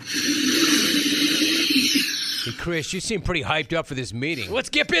 Hey, Chris, you seem pretty hyped up for this meeting. Let's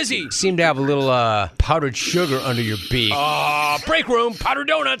get busy. You seem to have a little powdered sugar under your beak. Break room, powdered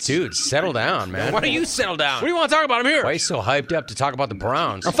donuts. Dude, settle down, man. Why don't you settle down? What do you want to talk about? I'm here. Why are you so hyped up to talk about the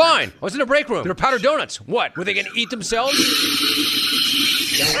Browns? I'm fine. I was in a break room. There were powdered donuts. What? Were they going to eat themselves?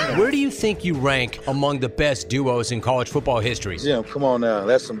 Where do you think you rank among the best duos in college football history? Jim, come on now.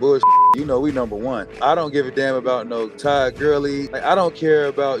 That's some bullshit. You know we number one. I don't give a damn about no Todd Gurley. Like, I don't care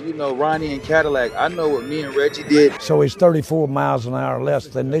about, Ronnie and Cadillac. I know what me and Reggie did. So he's 34 miles an hour less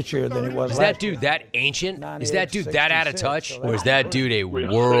than this year than he was Is last that dude that ancient? Is that dude that out of touch? Or is that dude a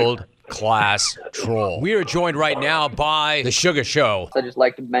world-class troll? We are joined right now by The Sugar Show. I just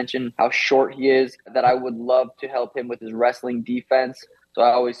like to mention how short he is, that I would love to help him with his wrestling defense. So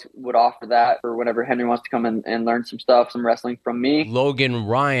I always would offer that for whenever Henry wants to come and learn some stuff, some wrestling from me. Logan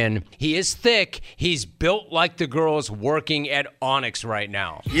Ryan, he is thick. He's built like the girls working at Onyx right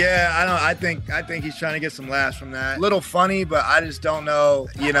now. Yeah, I think he's trying to get some laughs from that. Little funny, but I just don't know.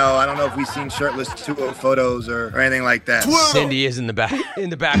 I don't know if we've seen shirtless Tua photos or anything like that. Cindy is in the back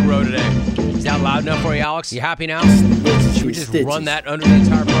row today. Is that loud enough for you, Alex? You happy now? Should we just run that under the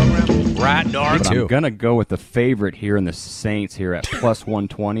entire program? Rat Narc. I'm going to go with the favorite here in the Saints here at plus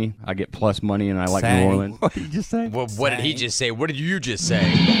 120. I get plus money, and I like New Orleans. What did you just say? What did he just say? What did you just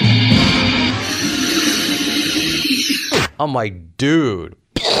say? I'm like, dude.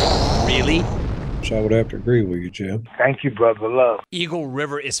 Really? So I would have to agree with you, Jim. Thank you, brother. Love. Eagle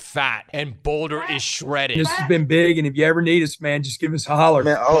River is fat, and Boulder is shredded. This has been big, and if you ever need us, man, just give us a holler.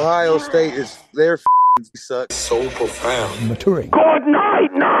 Man, Ohio State is their sucks. So profound. Maturing. Good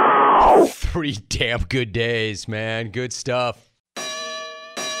night now. 3 damn good days, man. Good stuff.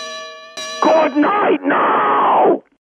 Good night